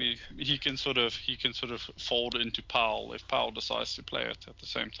 So maybe he can sort of fold into Powell if Powell decides to play it at the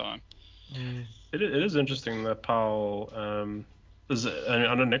same time. It is interesting that Powell, I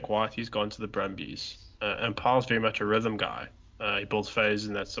know Nick White, he's gone to the Brumbies, and Powell's very much a rhythm guy. He builds phase,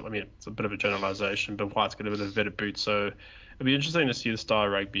 and it's a bit of a generalization, but White's got a bit of a better boot, so it'll be interesting to see the style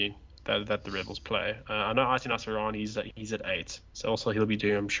of rugby that the Rebels play. I know Ati Nasserani, he's at 8, so also he'll be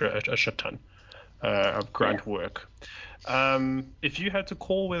doing, I'm sure, a shit ton of grunt work. If you had to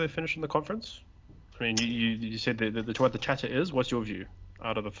call where they finish in the conference, I mean, you said what the chatter is. What's your view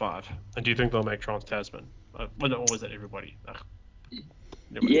out of the 5? And do you think they'll make Trans-Tasman? Or is that everybody?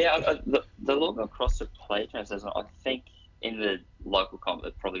 Yeah, they'll all go across to play Trans-Tasman. I think in the local comp, they're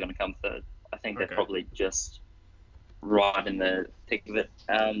probably going to come third. I think they're probably just right in the thick of it.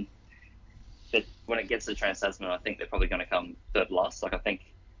 But when it gets to Trans-Tasman, I think they're probably going to come third last. I think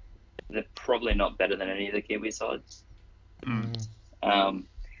they're probably not better than any of the Kiwi sides.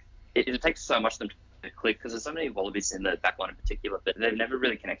 It takes so much for them to click because there's so many Wallabies in the backline in particular, but they've never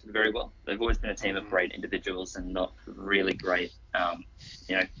really connected very well. They've always been a team of great individuals and not really great.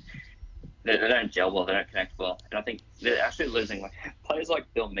 They don't gel well, they don't connect well, and I think they're actually losing players like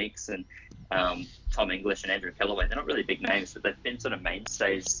Bill Meeks and Tom English and Andrew Kellaway. They're not really big names, but they've been sort of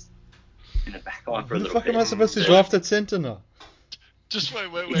mainstays in the backline for a little bit. Who the fuck am I supposed to draft at centre now? Just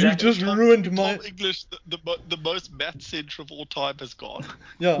wait. You just ruined my... Tom English, the most math centre of all time, has gone.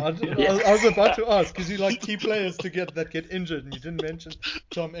 Yeah, I was about to ask, because you like key players that get injured, and you didn't mention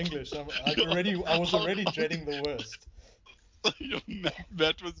Tom English. I was already dreading the worst.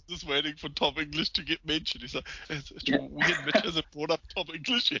 Matt was just waiting for Tom English to get mentioned. He's like, it's weird, Mitch hasn't brought up Tom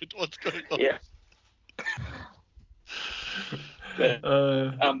English yet. What's going on? Yeah. But,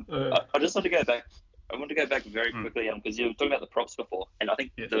 I just want to go back. I want to go back very quickly because you were talking about the props before, and I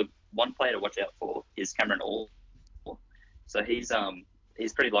think the one player to watch out for is Cameron Orr. So he's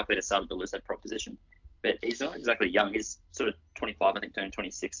pretty likely to start to lose that prop position, but he's not exactly young. He's sort of 25, I think, turning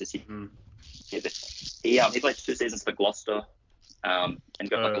 26 this year. Yeah, but he played 2 seasons for Gloucester and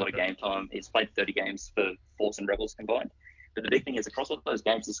got a lot of game time. He's played 30 games for Force and Rebels combined. But the big thing is across all those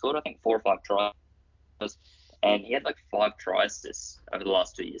games, he scored I think 4 or 5 tries, and he had 5 try assists over the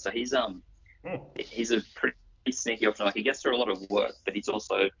last 2 years. So he's a pretty sneaky option. He gets through a lot of work, but he's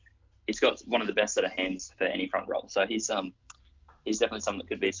got one of the best set of hands for any front row. So he's definitely someone that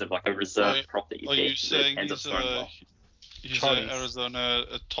could be sort of like a reserve prop that you pick. Are you saying he's an Arizona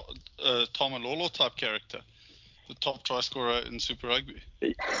Tom Alolo type character, the top try scorer in Super Rugby?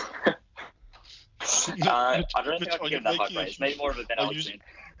 I don't think I Mitch, can give him that high praise. Maybe more of a Ben are you-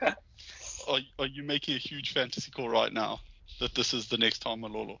 Alexander. Are you making a huge fantasy call right now that this is the next time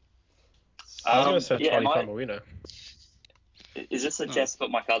Malolo? I was going to say yeah, Charlie Faumuina. Is this a chance to put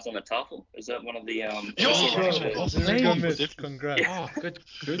my cards on the tafel? Is that one of the Yeah, official sure. There you go, Hey. Mitch. Congrats. Oh,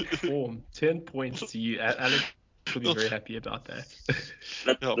 good form. 10 points to you. Alex will be very happy about that.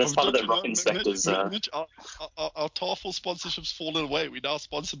 That's part of the Rock Inspectors. Mitch, our TAFL sponsorship's fallen away. We're now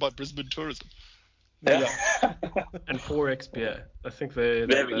sponsored by Brisbane Tourism. Yeah. And 4X beer. I think they're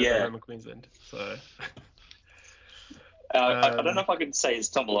home in Queensland. So. I don't know if I can say it's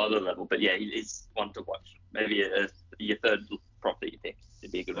Tombololo level, but yeah, he's one to watch. Maybe your third prop that you pick.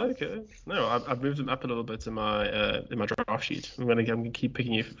 It'd be a good one. Okay. No, I've moved him up a little bit in my draft sheet. I'm gonna keep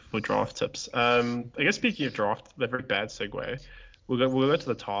picking you for draft tips. I guess speaking of draft, a very bad segue. We'll go to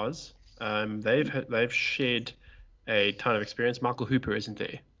the Tars. They've shared a ton of experience. Michael Hooper isn't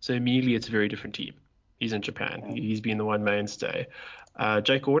there, so immediately it's a very different team. He's in Japan. He's been the one mainstay.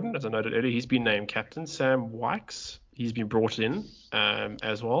 Jake Gordon, as I noted earlier, he's been named captain. Sam Wykes, he's been brought in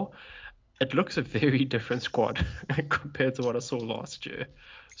as well. It looks a very different squad compared to what I saw last year.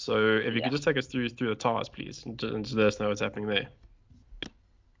 So if you could just take us through the Tars, please, and just let us know what's happening there.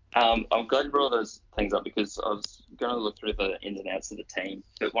 I'm glad you brought those things up because I was going to look through the ins and outs of the team.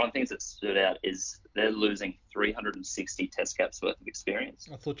 But one of the things that stood out is they're losing 360 test caps worth of experience.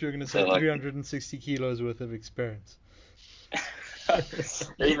 I thought you were going to say 360 kilos worth of experience.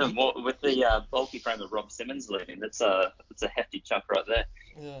 Even more with the bulky frame of Rob Simmons leaving. That's a hefty chunk right there.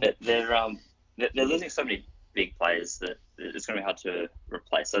 Yeah. But they're losing so many big players that it's going to be hard to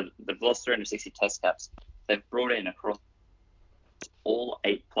replace. So they've lost 360 test caps. They've brought in across all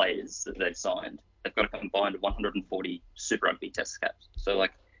 8 players that they've signed. They've got a combined 140 Super Rugby test caps. So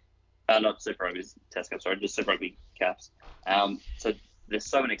not Super Rugby test caps, sorry, just Super Rugby caps. So there's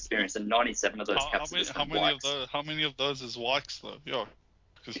so inexperienced, and 97 of those caps. How many of those is Wykes though? Yeah,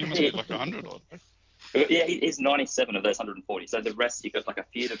 because he must be like 100 odd. Yeah, he's 97 of those 140. So the rest, you've got like a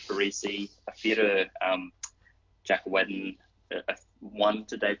few to Parisi, a few to Jack Wedden, one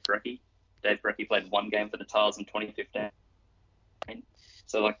to Dave Brecky. Dave Brecky played one game for the Tars in 2015.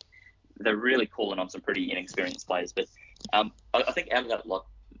 So they're really calling on some pretty inexperienced players. But I think out of that lot,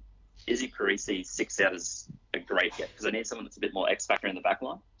 Izzy Parisi sticks out as a great get because I need someone that's a bit more X factor in the back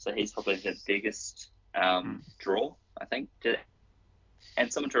line. So he's probably the biggest draw, I think.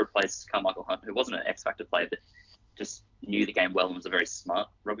 And someone to replace Carmichael Hunt, who wasn't an X factor player, but just knew the game well and was a very smart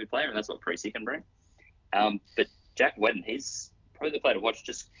rugby player, and that's what Parisi can bring. But Jack Wedden, he's probably the player to watch.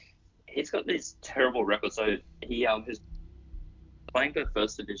 He's got these terrible records. So he was playing for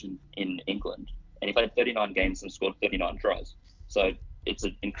First Division in England, and he played 39 games and scored 39 tries. So it's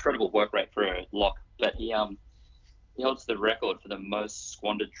an incredible work rate for a lock. But he holds the record for the most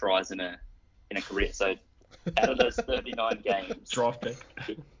squandered tries in a career. So out of those 39 games, draft pick.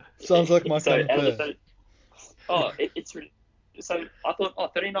 Sounds like my kind of player. It's so I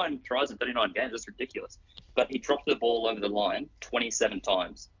thought 39 tries in 39 games, that's ridiculous. But he dropped the ball over the line 27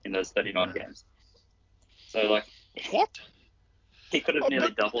 times in those 39 games. So what? He could have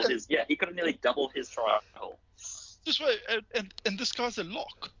nearly doubled his. Yeah, he could have nearly doubled his try goal. Just wait, and this guy's a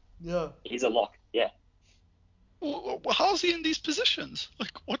lock. Yeah. He's a lock. Yeah. Well, how's he in these positions?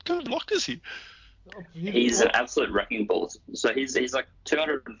 What kind of lock is he? He's an absolute wrecking ball. So he's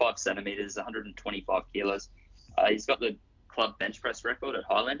 205 centimeters, 125 kilos. He's got the club bench press record at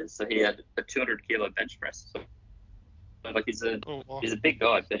Highlanders, so he had a 200 kilo bench press. So he's a big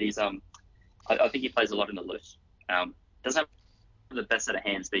guy, but he's I think he plays a lot in the loose. Doesn't have the best set of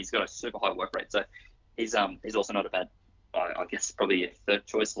hands, but he's got a super high work rate. So he's also not a bad, I guess probably a third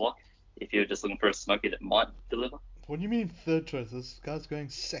choice lock if you're just looking for a smoky that might deliver. What do you mean third choice? This guy's going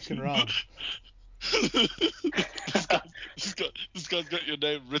second round. this guy's got your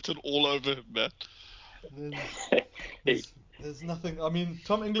name written all over him, man. There's nothing. I mean,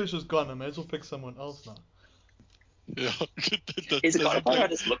 Tom English is gone. I may as well pick someone else now. Yeah. He's a kind of player I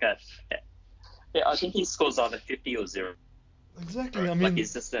just look at. Yeah, I think he scores either 50 or 0. Exactly. I mean,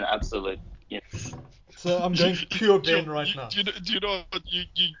 he's just an absolute. Yeah. So I'm going pure Ben right now. Do you know what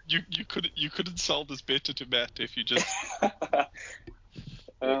you couldn't sell this better to Matt if you just.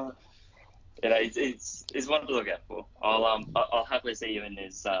 He's one to look out for. I'll happily see you in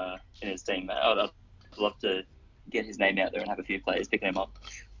his team. I'd love to get his name out there and have a few players picking him up.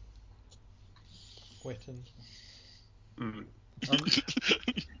 Wetton.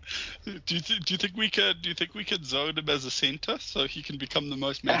 Do you think we can zone him as a centre so he can become the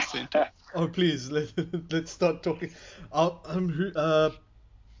most match centre? Oh please, let's start talking.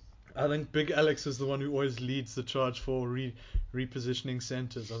 I think Big Alex is the one who always leads the charge for repositioning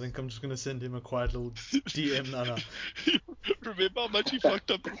centers. I think I'm just going to send him a quiet little DM now. Remember how much he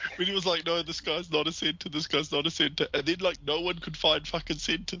fucked up when he was like, no, this guy's not a center, this guy's not a center. And then, like, no one could find fucking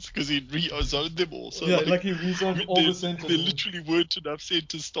centers because he re-zoned them all. So, yeah, like he rezoned all the centers. There literally weren't enough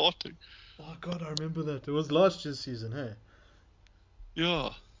centers starting. Oh, God, I remember that. It was last year's season, hey? Yeah.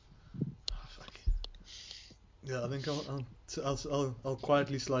 Oh, fuck. Yeah, I think I'll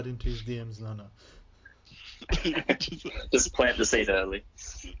quietly slide into his DMs now. Just plant the seed early.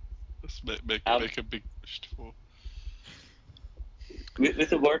 Just make a big push for. With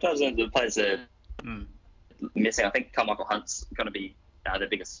the Waratahs and the players that are missing, I think Carmichael Hunt's going to be their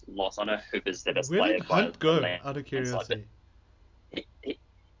biggest loss. I know Hooper's their best player. Where did Hunt go, out of curiosity?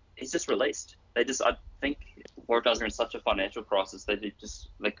 He's just released. I think Waratahs are in such a financial crisis that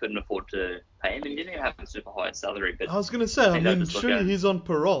they couldn't afford to pay him. He didn't even have a super high salary. But I was going to say, I mean, surely he's on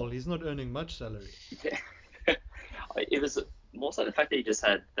parole. He's not earning much salary. It was more so the fact that he just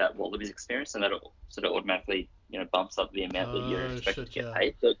had that Wallabies experience, and that sort of automatically, bumps up the amount that you're expected to get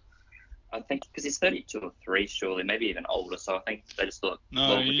paid. But I think because he's 32 or 3, surely, maybe even older. So I think they just thought,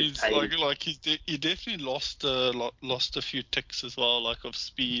 he's he definitely lost a few ticks as well, like of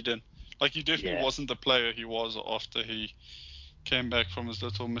speed, and like he definitely wasn't the player he was after he came back from his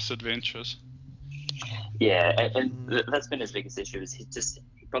little misadventures. Yeah, and that's been his biggest issue. Is he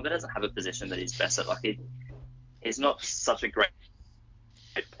probably doesn't have a position that he's best at. Like he's not such a great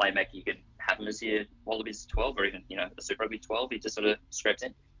playmaker. You could have him as your Wallabies 12 or even a Super Rugby 12. He just sort of scrapes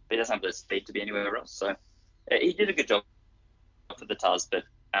in. But he doesn't have the speed to be anywhere else. So he did a good job for the Tars, but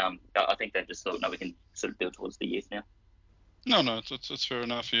I think they just thought, no, we can sort of build towards the youth now. No, it's fair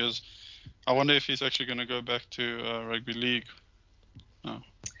enough. He is. I wonder if he's actually going to go back to rugby league. No.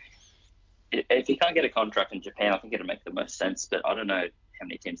 If he can't get a contract in Japan, I think it'll make the most sense. But I don't know how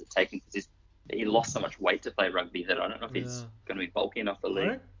many teams are taking because he lost so much weight to play rugby that I don't know if he's going to be bulky enough for the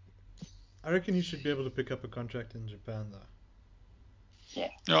league. I reckon he should be able to pick up a contract in Japan, though. Yeah,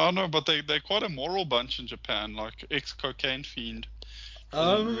 I know, but they're quite a moral bunch in Japan, like ex-cocaine fiend.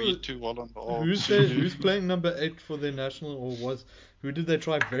 Doesn't read too well on the odds. Who's playing number 8 for their national, or who did they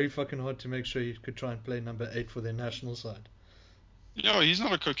try very fucking hard to make sure he could try and play number 8 for their national side? Yeah, he's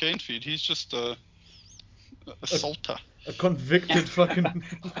not a cocaine fiend. He's just a salter. A convicted fucking...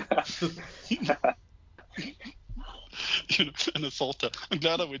 an assaulter. I'm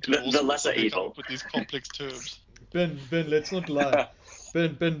glad I went to law school so I come up with these complex terms. Ben, let's not lie.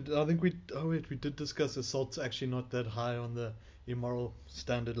 Ben, I think we did discuss assault's actually not that high on the immoral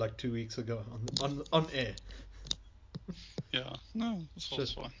standard like 2 weeks ago on air. Yeah, no,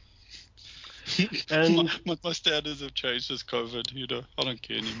 assault's fine. And my standards have changed since COVID. I don't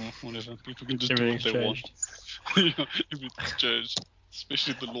care anymore. Whatever, people can just do what they changed. want. Everything's changed,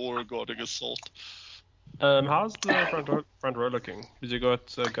 especially the law regarding assault. How's the front row looking? Because you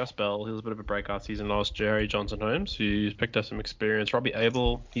got Gus Bell, he was a bit of a breakout season last year. Harry Johnson Holmes, who's picked up some experience. Robbie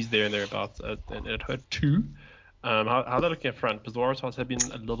Abel, he's there and thereabouts at her 2. How are they looking up front? Because the Waratahs have been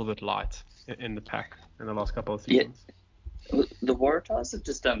a little bit light in the pack in the last couple of seasons. Yeah. The Waratahs have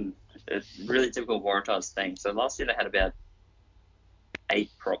just done a really typical Waratahs thing. So last year they had about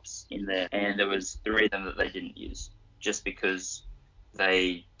 8 props in there, and there was 3 of them that they didn't use just because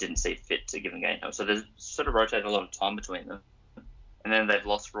they didn't see fit to give them game time. So they sort of rotated a lot of time between them. And then they've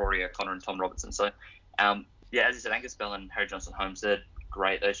lost Rory O'Connor and Tom Robertson. So, as you said, Angus Bell and Harry Johnson Holmes, they're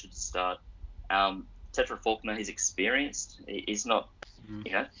great. They should start. Tetra Faulkner, he's experienced. He's not,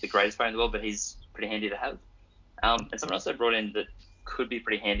 the greatest player in the world, but he's pretty handy to have. And someone else they brought in that could be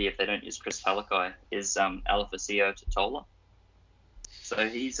pretty handy if they don't use Chris Talakai is Alafasio Totola. So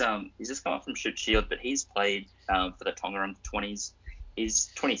he's just come up from Shute Shield, but he's played for the Tonga under-20s.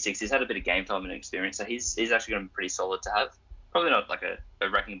 He's 26. He's had a bit of game time and experience, so he's actually going to be pretty solid to have. Probably not like a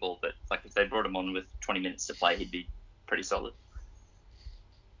wrecking ball, but like if they brought him on with 20 minutes to play, he'd be pretty solid.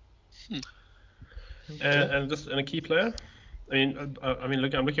 And just a key player. I mean, I'm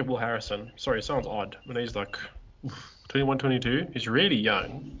looking at Will Harrison. Sorry, it sounds odd when he's like 21, 22. He's really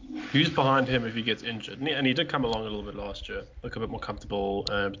young. Who's behind him if he gets injured? And he did come along a little bit last year, look a bit more comfortable,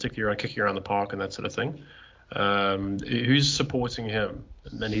 particularly around kicking around the park and that sort of thing. Who's supporting him?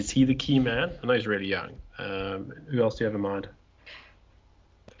 And then is he the key man? I know he's really young. Who else do you have in mind?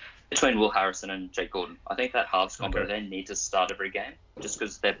 Between Will Harrison and Jake Gordon, I think that halves combo, they need to start every game just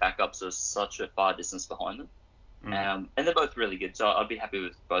because their backups are such a far distance behind them. And they're both really good, so I'd be happy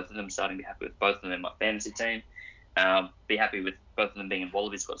with both of them starting, be happy with both of them in my fantasy team, be happy with both of them being in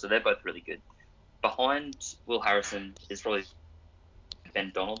Wallabies squad, so they're both really good. Behind Will Harrison is probably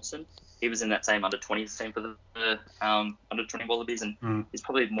Ben Donaldson. he was in that same under-20s team for the under-20 Wallabies, and he's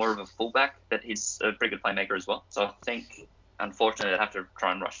probably more of a fullback, but he's a pretty good playmaker as well. So I think, unfortunately, they'd have to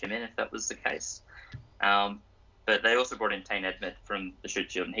try and rush him in if that was the case. But they also brought in Tane Edmed from the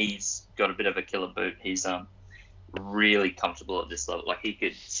Shoot Shield, and he's got a bit of a killer boot. He's really comfortable at this level. Like, he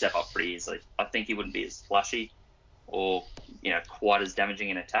could step up pretty easily. I think he wouldn't be as flashy or, quite as damaging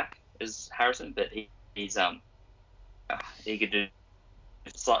in attack as Harrison, but he could do a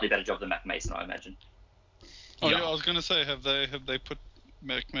slightly better job than Mac Mason, I imagine. Oh yeah, I was gonna say, have they put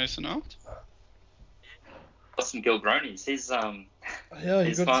Mac Mason out? Austin Gilgronis, he's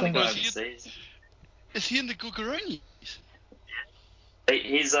he's finally gone overseas. Is he in the Gilgronis?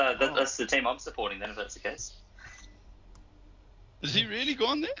 He's that's the team I'm supporting then, if that's the case. Is he really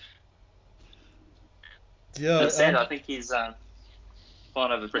gone there? Yeah, I think he's flying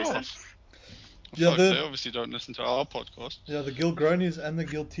over Brisbane. Yeah, they obviously don't listen to our podcast. Yeah, the Gilgronis and the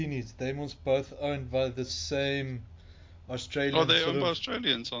Giltinis, they must both owned by the same Australian. Oh, they're owned by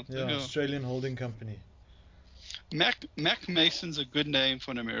Australians, aren't they? Yeah, Australian holding company. Mac Mason's a good name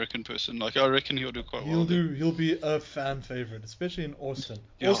for an American person. Like, I reckon he'll do quite well. He'll be a fan favorite, especially in Austin.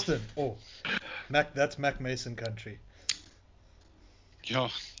 Yeah. Austin, that's Mac Mason country. Yeah,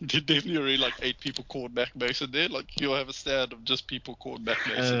 there's definitely already like 8 people called Mac Mason there. Like, you'll have a stand of just people called Mac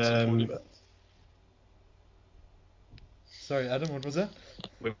Mason supporting. Sorry, Adam, what was that?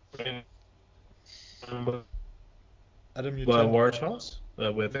 Adam, you Well, Waratahs,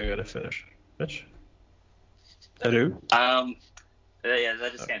 where they're going to finish. Mitch? Hello? Yeah, they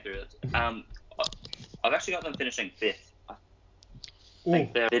just came through it. I've actually got them finishing 5th. I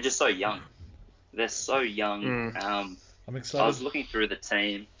think they're just so young. They're so young. I'm excited. I was looking through the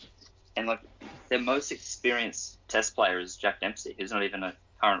team, and like their most experienced test player is Jack Dempsey, who's not even a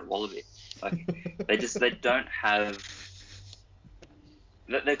current Wallaby. Like they don't have.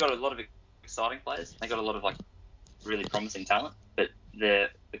 They've got a lot of exciting players. They've got a lot of like really promising talent, but they're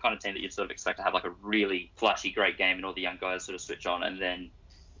the kind of team that you'd sort of expect to have like a really flashy, great game, and all the young guys sort of switch on, and then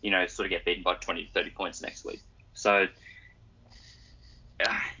sort of get beaten by 20 to 30 points next week. So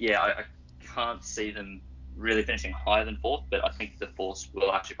I can't see them really finishing higher than 4th, but I think the Force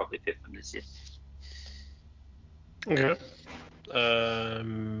will actually probably pick them this year. Okay.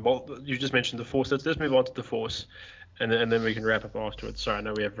 Well, you just mentioned the Force. Let's move on to the Force, and then we can wrap up afterwards. Sorry, I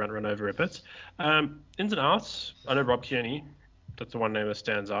know we have run over a bit. Ins and outs. I know Rob Kearney. That's the one name that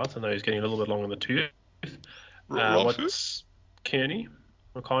stands out. I know he's getting a little bit long in the tooth. What's Kearney?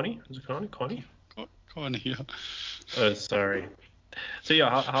 Or Connie? Is it Connie? Connie, yeah. Oh, sorry. So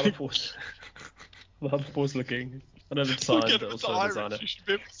yeah, how the Force? How the Force looking? I know it's signed. Look at it's Irish. You should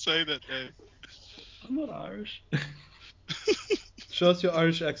be able to say that name. I'm not Irish. Show us your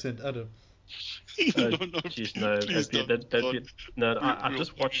Irish accent, Adam. Please don't. I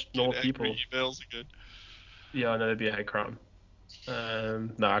just watched Normal People. Emails again. Yeah, I know that'd be a hate crime. No,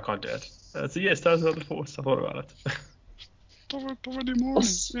 I can't do it. So yes, that was the Force. I thought about it. Already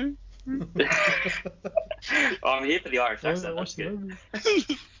morning. I'm here for the Irish accent. That's good.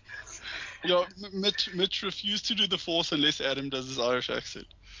 Yeah, Mitch refused to do the Force unless Adam does his Irish accent.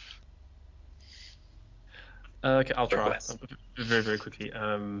 Okay, I'll try very, very quickly.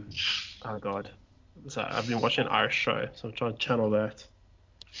 Oh God, so I've been watching an Irish show, so I'm trying to channel that.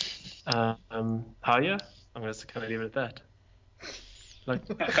 How ya? I'm gonna kind of leave it at that. Like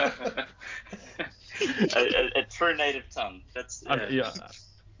a true native tongue. That's yeah.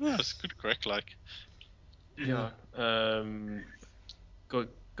 That's good, correct. Like yeah.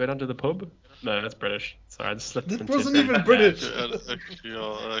 Go down to the pub. No, that's British. Sorry, I just slipped. That wasn't even British.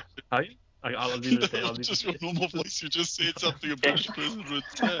 How you? I'll leave it there. Just your normal voice. You just said something a British person would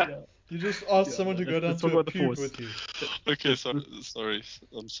say. Yeah. You just asked someone to go down to a pub with you. Okay, sorry. I'm sorry.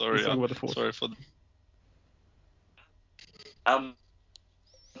 I'm sorry for.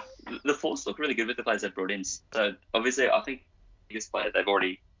 The Force look really good with the players they've brought in. So obviously, I think the biggest player they've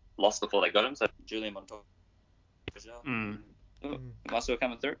already lost before they got him. So Julian Montoya. Am I still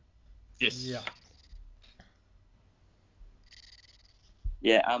coming through? Yes. Yeah.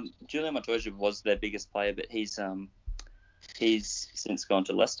 Yeah. Julian Montoya was their biggest player, but he's since gone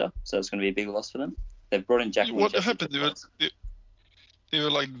to Leicester, so it's going to be a big loss for them. They've brought in Jack. What happened? There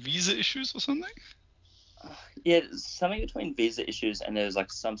were like visa issues or something. Yeah, something between visa issues and there's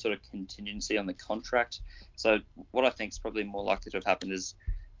like some sort of contingency on the contract. So what I think is probably more likely to have happened is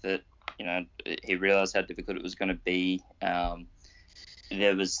that he realised how difficult it was going to be.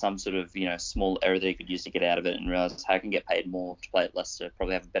 There was some sort of small error that he could use to get out of it, and realised how I can get paid more to play at Leicester,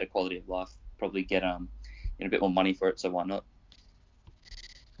 probably have a better quality of life, probably get a bit more money for it. So why not?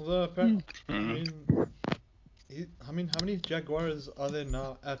 Although, I mean, how many Jaguars are there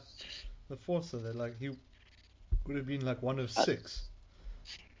now at the Force? Are they like he would have been like one of six?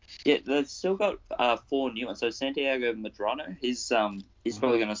 Yeah, they've still got 4 new ones. So Santiago Medrano, he's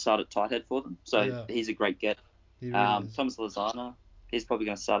probably going to start at tight head for them. So he's a great get. He really is. Thomas Lozano, he's probably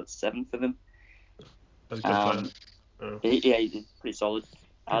going to start at 7 for them. That's a good player. He's pretty solid.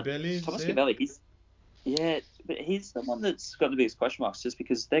 Kibeli's Thomas there? Kibeli, but he's the one that's got the biggest question marks just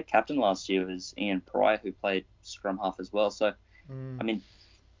because their captain last year was Ian Pryor, who played scrum half as well. So, I mean,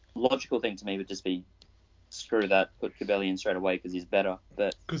 logical thing to me would just be screw that, put Kibeli in straight away because he's better.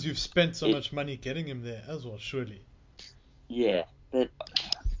 But because you've spent so much money getting him there as well, surely. Yeah, but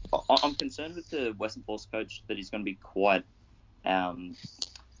I'm concerned with the Western Force coach that he's going to be quite, probably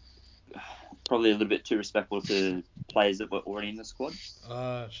a little bit too respectful to players that were already in the squad.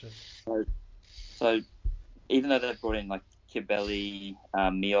 Shit. So even though they've brought in like Kibeli,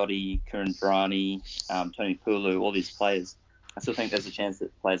 Miotti, Kurandrani, Tony Pulu, all these players, I still think there's a chance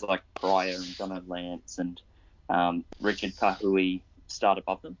that players like Pryor and Jono Lance and Richard Kahui start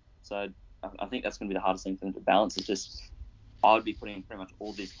above them. So I think that's going to be the hardest thing for them to balance. It's just I would be putting pretty much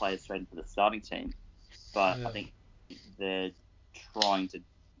all these players straight into the starting team, but I think they're trying to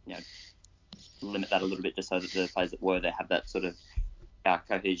limit that a little bit just so that the players that were there have that sort of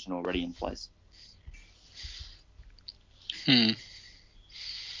cohesion already in place. Yeah,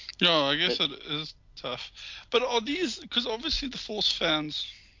 I guess it is tough. But are these, because obviously the Force fans,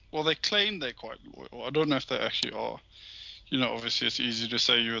 well, they claim they're quite loyal. I don't know if they actually are. Obviously it's easy to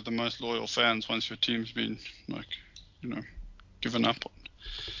say you're the most loyal fans once your team's been, given up on.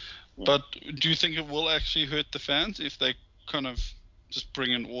 Yeah. But do you think it will actually hurt the fans if they kind of just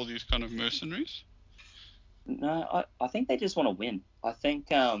bring in all these kind of mercenaries? No, I think they just want to win. I think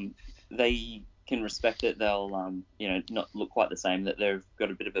they can respect that they'll, not look quite the same, that they've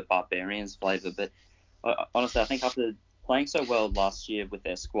got a bit of a barbarians flavour. But honestly, I think after playing so well last year with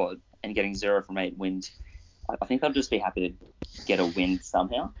their squad and getting 0 from 8 wins, I think they'll just be happy to get a win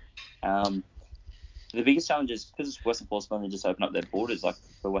somehow. The biggest challenge is because Western Force finally just opened up their borders, like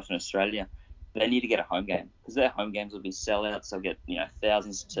for Western Australia, they need to get a home game because their home games will be sellouts. They'll get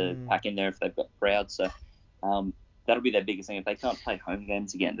thousands to pack in there if they've got crowds. So that'll be their biggest thing. If they can't play home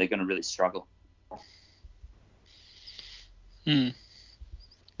games again, they're going to really struggle. Yeah.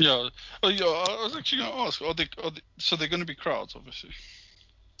 I was actually going to ask, so they're going to be crowds, obviously?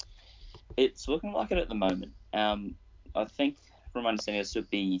 It's looking like it at the moment. I think, from my understanding, it should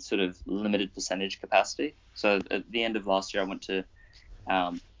be sort of limited percentage capacity. So at the end of last year, I went to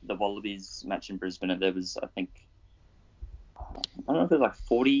the Wallabies match in Brisbane, and there was, I don't know if it was like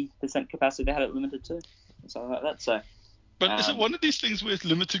 40% capacity they had it limited to, something like that. So, but is it one of these things where it's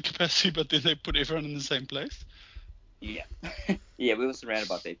limited capacity, but then they put everyone in the same place? Yeah, yeah, we were surrounded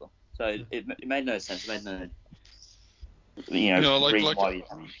by people, so it made no sense. It made no, reason why.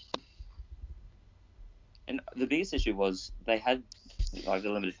 And the biggest issue was they had like a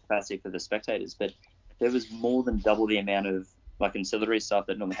limited capacity for the spectators, but there was more than double the amount of like ancillary stuff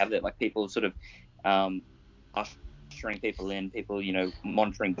that normally have there, like people sort of ushering people in, people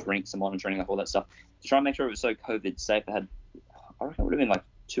monitoring drinks and monitoring like all that stuff to try and make sure it was so COVID safe. They had, I reckon it would have been like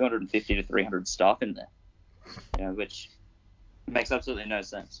 250 to 300 staff in there, which makes absolutely no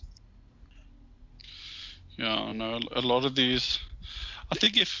sense. Yeah, no, a lot of these. I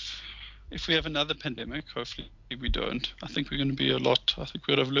think if we have another pandemic, hopefully we don't, I think we're going to be I think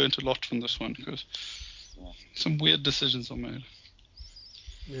we would have learned a lot from this one because some weird decisions are made.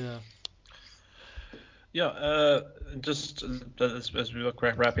 Yeah. Yeah, just as we look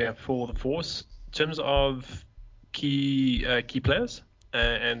wrapping up for the Force, in terms of key players,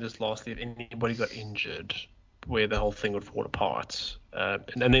 and just lastly, if anybody got injured, where the whole thing would fall apart, and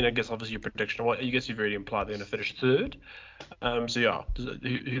then I guess obviously your prediction. I guess you've already implied they're going to finish third. So yeah,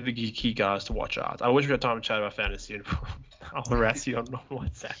 who are the key guys to watch out? I wish we had time to chat about fantasy, and I'll harass you on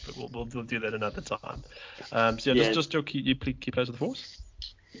WhatsApp, but we'll do that another time. So yeah, just your key players of the Force.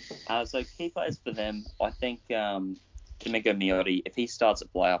 So key players for them, I think Domingo Miotti, if he starts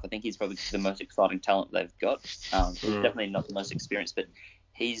at fly half, I think he's probably the most exciting talent they've got. He's definitely not the most experienced, but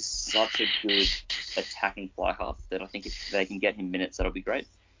he's such a good attacking fly half that I think if they can get him minutes, that'll be great.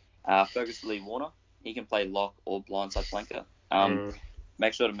 Fergus Lee Warner, he can play lock or blindside flanker.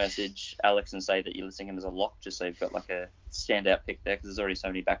 Make sure to message Alex and say that you're listing him as a lock, just so you've got like a standout pick there, because there's already so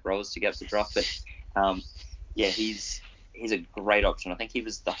many back rows to get up to draft. But he's a great option. I think he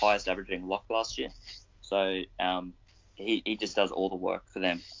was the highest averaging lock last year. So he just does all the work for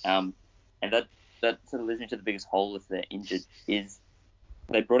them. And that sort of leads me to the biggest hole if they're injured is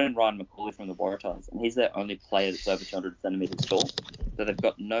they brought in Ryan McCauley from the Waratahs, and he's their only player that's over 200 centimetres tall. So they've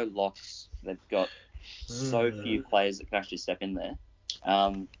got no locks. They've got so few players that can actually step in there.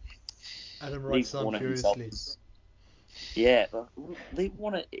 Adam Lee writes down Warner himself furiously. is. Yeah, Lee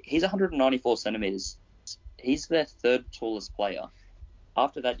Warner, he's 194 centimeters. He's their third tallest player.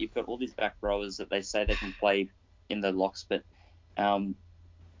 After that, you've got all these back rowers that they say they can play in the locks, but I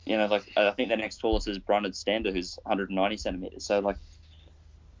think the next tallest is Brandon Stander, who's 190 centimeters. So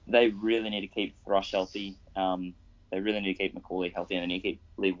they really need to keep Thrush healthy. They really need to keep McCauley healthy, and they need to keep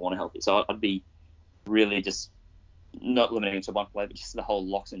Lee Warner healthy. So I'd be really just not limiting it to one player, but just the whole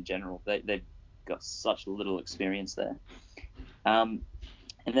locks in general. They've got such little experience there. And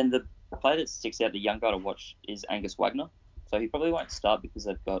then the player that sticks out, the young guy to watch, is Angus Wagner. So he probably won't start because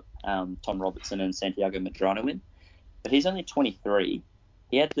they've got Tom Robertson and Santiago Medrano in. But he's only 23.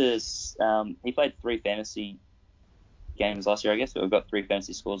 He had this. He played 3 fantasy games last year, I guess. But we've got 3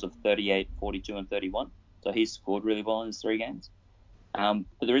 fantasy scores of 38, 42, and 31. So he's scored really well in his 3 games. But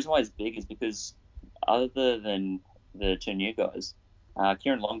the reason why he's big is because other than the 2 new guys,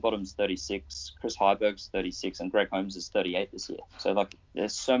 Kieran Longbottom's 36, Chris Heiberg's 36, and Greg Holmes is 38 this year. So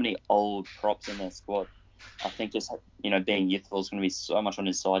there's so many old props in their squad. I think just being youthful is going to be so much on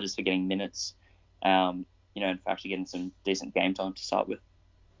his side just for getting minutes, and for actually getting some decent game time to start with.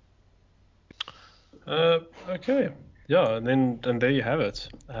 Okay. Yeah, and there you have it.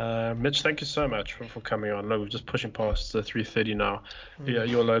 Mitch, thank you so much for coming on. Look, we're just pushing past 3:30 now. Yeah,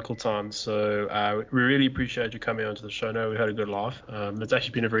 your local time. So we really appreciate you coming onto the show. No, we had a good laugh. It's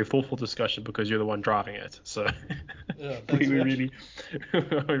actually been a very thoughtful discussion because you're the one driving it. So Yeah, thanks, we Mitch. we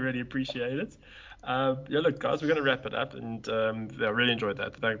really appreciate it. Look, guys, we're going to wrap it up, and I really enjoyed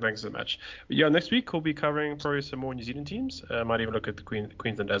that. Thanks so much. Yeah, next week we'll be covering probably some more New Zealand teams. Might even look at the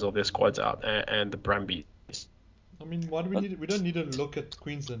Queensland as all their squads out and the Brumbies. I mean, why do we need? We don't need to look at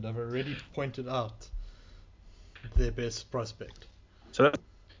Queensland. I've already pointed out their best prospect. So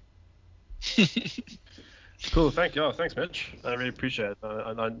cool. Thanks, Mitch. I really appreciate it.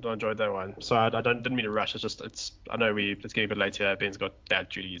 I enjoyed that one. So I didn't mean to rush. I know it's getting a bit late here. Ben's got dad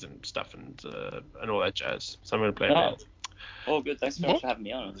duties and stuff and all that jazz. So I'm gonna play No. it. All good. Thanks very much for having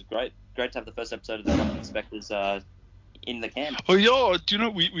me on. It was great to have the first episode of the Ruck Inspectors in the camp. Oh yeah, do you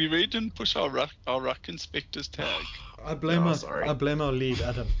know we really didn't push our ruck inspectors tag. I blame our lead,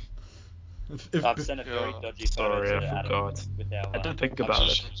 Adam. I've sent a very dodgy photo Sorry, I to Adam forgot. with our. I did think about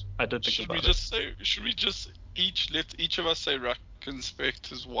it. Should we just let each of us say ruck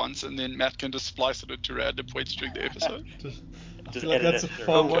inspectors once, and then Matt can just splice it into random points during the episode? I Just feel like edit that's it through.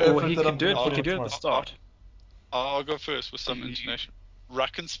 far more effort he than can I'm do it. going He to can do it put at the tomorrow. start. I'll go first with some intonation.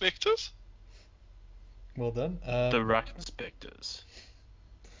 Ruck inspectors? Well done. The ruck inspectors.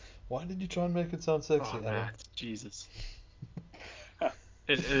 Why did you try and make it sound sexy, Adam? Matt, Jesus.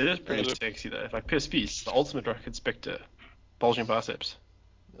 It is pretty sexy though. Like PSP, the ultimate ruck inspector, bulging biceps.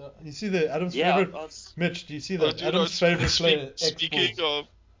 You see the Adam's Yeah, favorite. Mitch, do you see that? Adam's favorite player.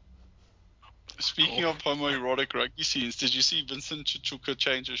 Speaking of homoerotic rugby scenes, did you see Vincent Chichuka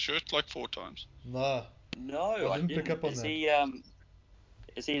change his shirt like 4 times? Nah. No, I didn't pick up on that.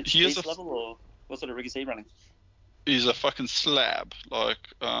 Is he He is East level or what sort of rig is he running? He's a fucking slab. Love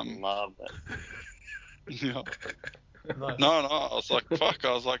that. Yeah. Nice. No, I was like, fuck.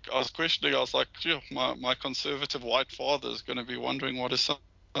 I was questioning. I was like, gee, my conservative white father is going to be wondering what his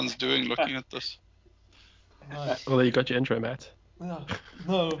son's doing looking at this. Nice. Well, there you got your intro, Matt. Yeah.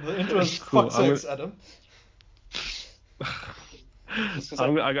 No, the intro is Cool. fuck sex, Adam.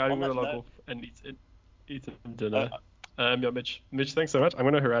 I'm gonna log off and eat some dinner. Mitch, thanks so much. I'm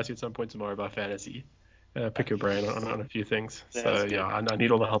gonna harass you at some point tomorrow about fantasy. Pick your brain on a few things. So yeah, I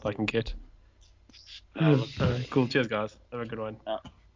need all the help I can get. Cool. Cheers, guys. Have a good one.